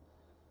ambition?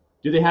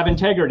 Do they have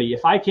integrity?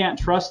 If I can't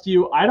trust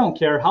you, I don't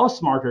care how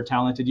smart or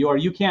talented you are,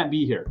 you can't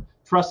be here.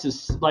 Trust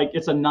is like,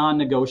 it's a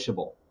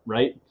non-negotiable,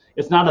 right?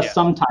 It's not a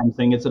sometime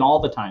thing. It's an all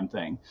the time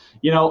thing.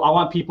 I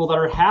want people that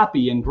are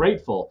happy and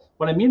grateful.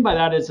 What I mean by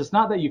that is, it's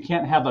not that you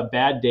can't have a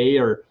bad day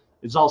or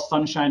it's all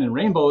sunshine and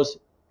rainbows.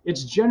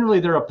 It's generally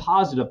they're a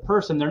positive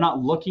person. They're not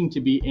looking to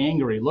be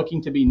angry,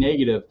 looking to be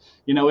negative.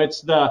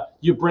 It's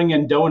you bring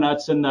in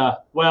donuts and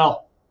you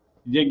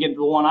didn't get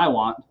the one I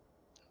want.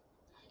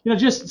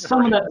 Just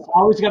someone that's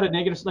always got a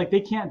negative, like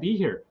they can't be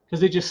here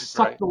because they just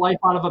suck the life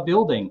out of a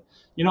building.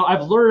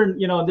 I've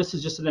learned, this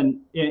is just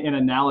an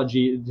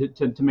analogy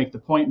to make the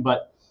point,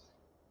 but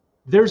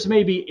there's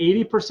maybe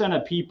 80%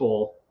 of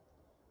people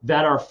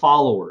that are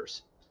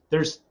followers.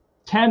 There's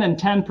 10 and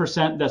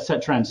 10% that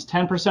set trends.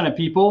 10% of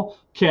people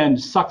can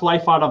suck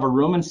life out of a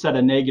room and set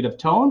a negative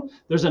tone.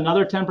 There's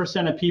another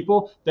 10% of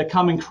people that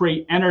come and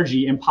create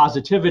energy and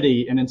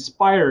positivity and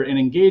inspire and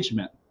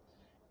engagement.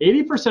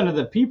 80% of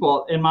the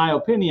people, in my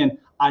opinion,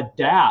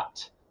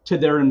 adapt to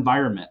their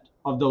environment.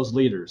 of those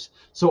leaders.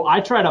 So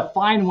I try to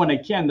find when I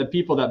can the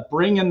people that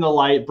bring in the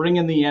light, bring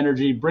in the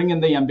energy, bring in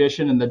the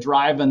ambition and the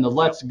drive and the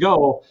let's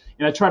go.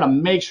 And I try to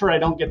make sure I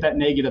don't get that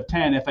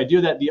 -10. If I do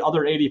that, the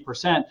other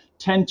 80%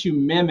 tend to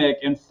mimic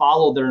and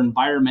follow their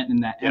environment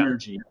and that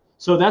energy.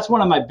 So that's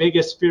one of my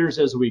biggest fears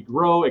as we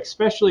grow,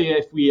 especially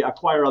if we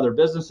acquire other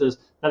businesses,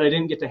 that I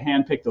didn't get to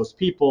handpick those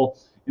people.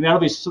 And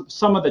that'll be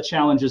some of the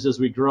challenges as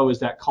we grow, is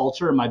that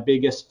culture, my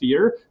biggest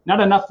fear.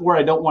 Not enough where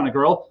I don't want to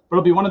grow, but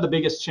it'll be one of the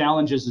biggest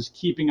challenges is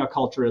keeping a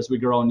culture as we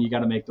grow, and you got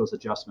to make those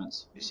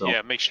adjustments. So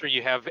yeah, make sure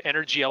you have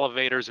energy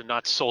elevators and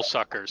not soul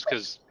suckers,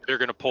 because they're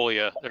going to pull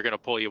you. They're going to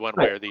pull you one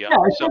way or the other.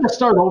 Yeah, I try to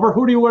start over.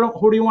 Who do you want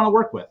to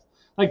work with?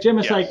 Like Jim,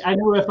 it's like, I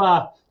know if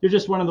you're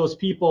just one of those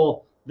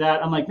people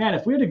that I'm like, man,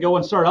 if we had to go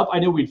and start up, I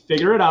knew we'd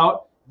figure it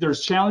out.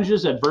 There's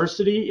challenges,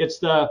 adversity.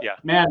 It's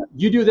man,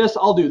 you do this,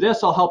 I'll do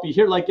this, I'll help you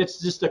here. Like, it's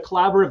just a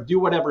collaborative, do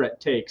whatever it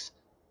takes.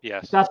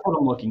 Yes. That's what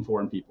I'm looking for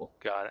in people.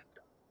 Got it.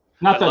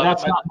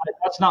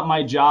 That's not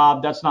my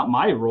job. That's not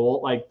my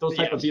role. Like, those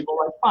type of people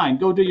are like, fine,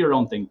 go do your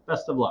own thing.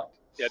 Best of luck.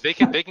 Yeah, they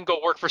can go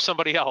work for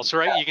somebody else,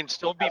 right? You can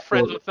still be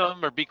friends with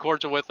them or be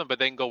cordial with them, but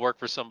they can go work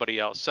for somebody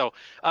else. So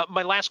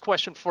my last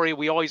question for you,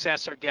 we always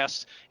ask our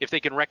guests if they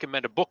can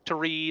recommend a book to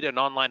read, an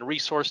online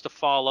resource to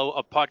follow,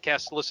 a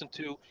podcast to listen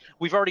to.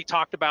 We've already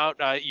talked about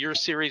your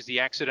series, The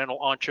Accidental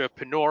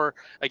Entrepreneur.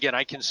 Again,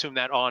 I consume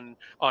that on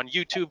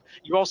YouTube.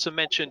 You also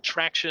mentioned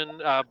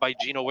Traction by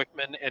Gino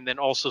Wickman, and then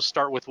also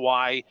Start With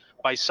Why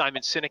by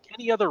Simon Sinek.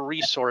 Any other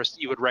resource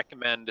that you would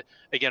recommend,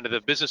 again, to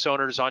the business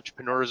owners,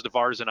 entrepreneurs, the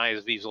VARs, and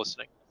ISVs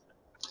listening?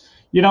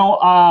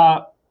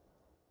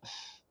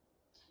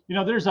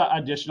 There's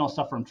additional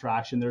stuff from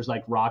Traction. There's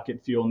like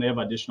Rocket Fuel, and they have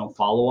additional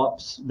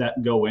follow-ups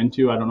that go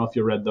into, I don't know if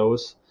you read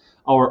those,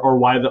 or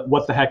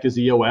what the heck is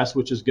EOS,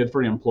 which is good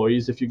for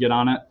employees if you get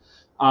on it.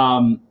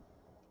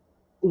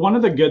 One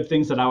of the good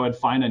things that I would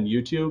find on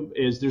YouTube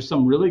is there's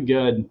some really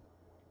good,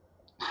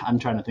 I'm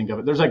trying to think of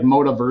it. There's like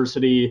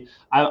Motiversity.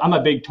 I'm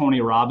a big Tony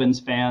Robbins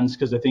fan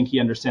because I think he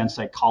understands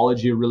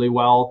psychology really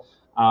well.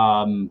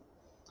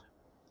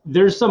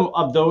 There's some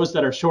of those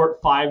that are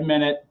short,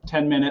 5-minute,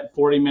 10-minute,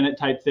 40-minute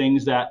type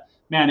things that,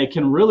 man, it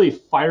can really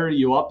fire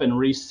you up and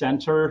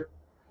recenter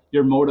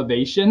your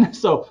motivation.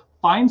 So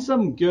find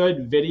some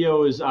good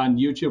videos on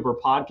YouTube or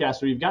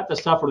podcasts where you've got the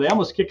stuff where they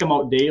almost kick them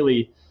out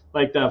daily,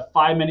 like the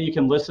 5-minute you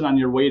can listen on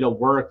your way to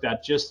work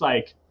that just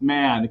like,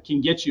 man, it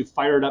can get you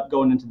fired up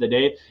going into the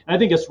day. And I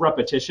think it's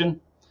repetition.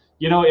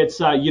 It's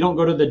you don't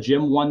go to the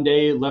gym one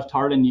day, lift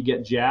hard, and you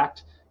get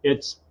jacked.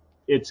 It's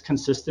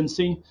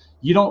consistency.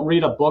 You don't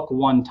read a book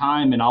one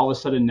time and all of a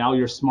sudden now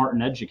you're smart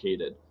and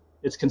educated.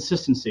 It's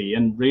consistency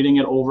and reading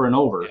it over and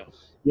over.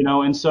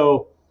 And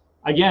so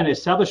again,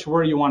 establish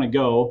where you want to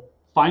go.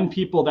 Find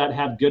people that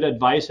have good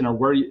advice and are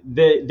where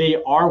they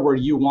are where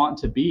you want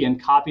to be,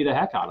 and copy the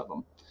heck out of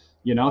them.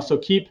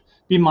 So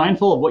be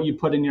mindful of what you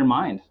put in your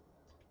mind.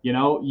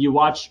 You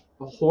watch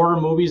horror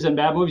movies and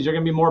bad movies, you're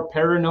going to be more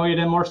paranoid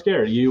and more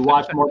scared. You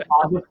watch more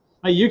positive.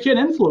 You can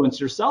influence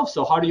yourself.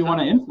 So how do you want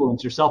to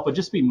influence yourself? But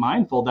just be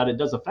mindful that it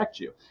does affect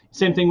you.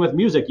 Same thing with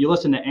music. You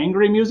listen to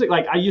angry music.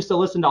 Like I used to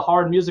listen to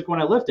hard music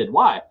when I lifted.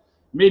 Why? It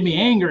made me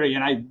angry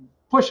and I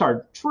push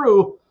hard.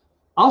 True.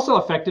 Also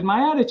affected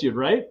my attitude,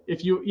 right?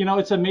 If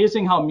it's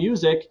amazing how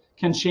music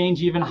can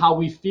change even how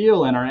we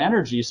feel and our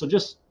energy. So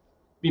just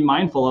be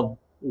mindful of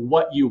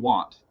what you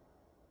want.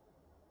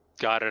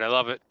 Got it. I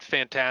love it.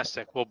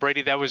 Fantastic. Well,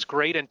 Brady, that was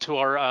great. And to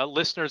our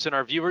listeners and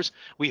our viewers,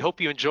 we hope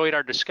you enjoyed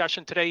our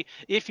discussion today.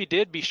 If you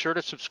did, be sure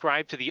to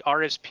subscribe to the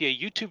RSPA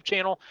YouTube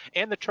channel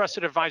and the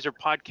Trusted Advisor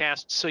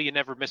podcast so you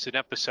never miss an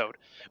episode.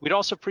 We'd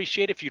also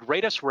appreciate if you'd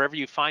rate us wherever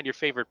you find your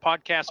favorite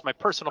podcast. My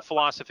personal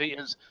philosophy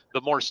is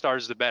the more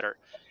stars, the better.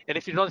 And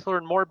if you'd like to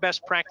learn more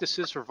best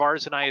practices for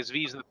VARs and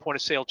ISVs in the Point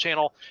of Sale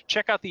channel,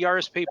 check out the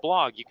RSPA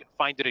blog. You can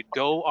find it at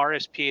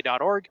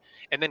gorspa.org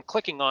and then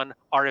clicking on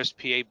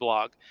RSPA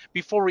blog.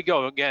 Before we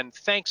go, again,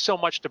 thanks so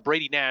much to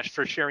Brady Nash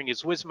for sharing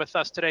his wisdom with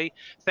us today.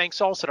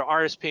 Thanks also to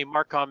RSPA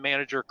Marcom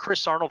manager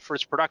Chris Arnold for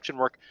his production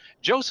work,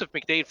 Joseph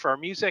McDade for our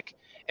music.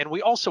 And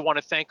we also want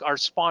to thank our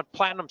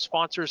platinum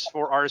sponsors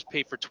for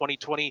RSPA for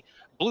 2020,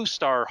 Blue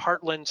Star,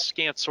 Heartland,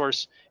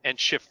 ScanSource, and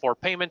Shift4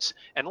 Payments.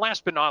 And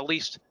last but not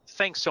least,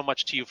 thanks so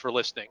much to you for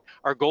listening.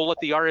 Our goal at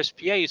the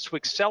RSPA is to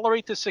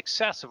accelerate the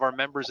success of our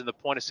members in the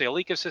point of sale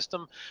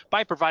ecosystem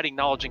by providing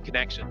knowledge and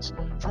connections.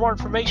 For more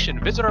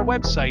information, visit our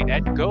website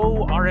at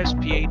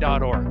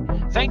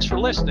gorspa.org. Thanks for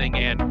listening,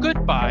 and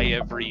goodbye,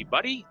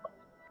 everybody.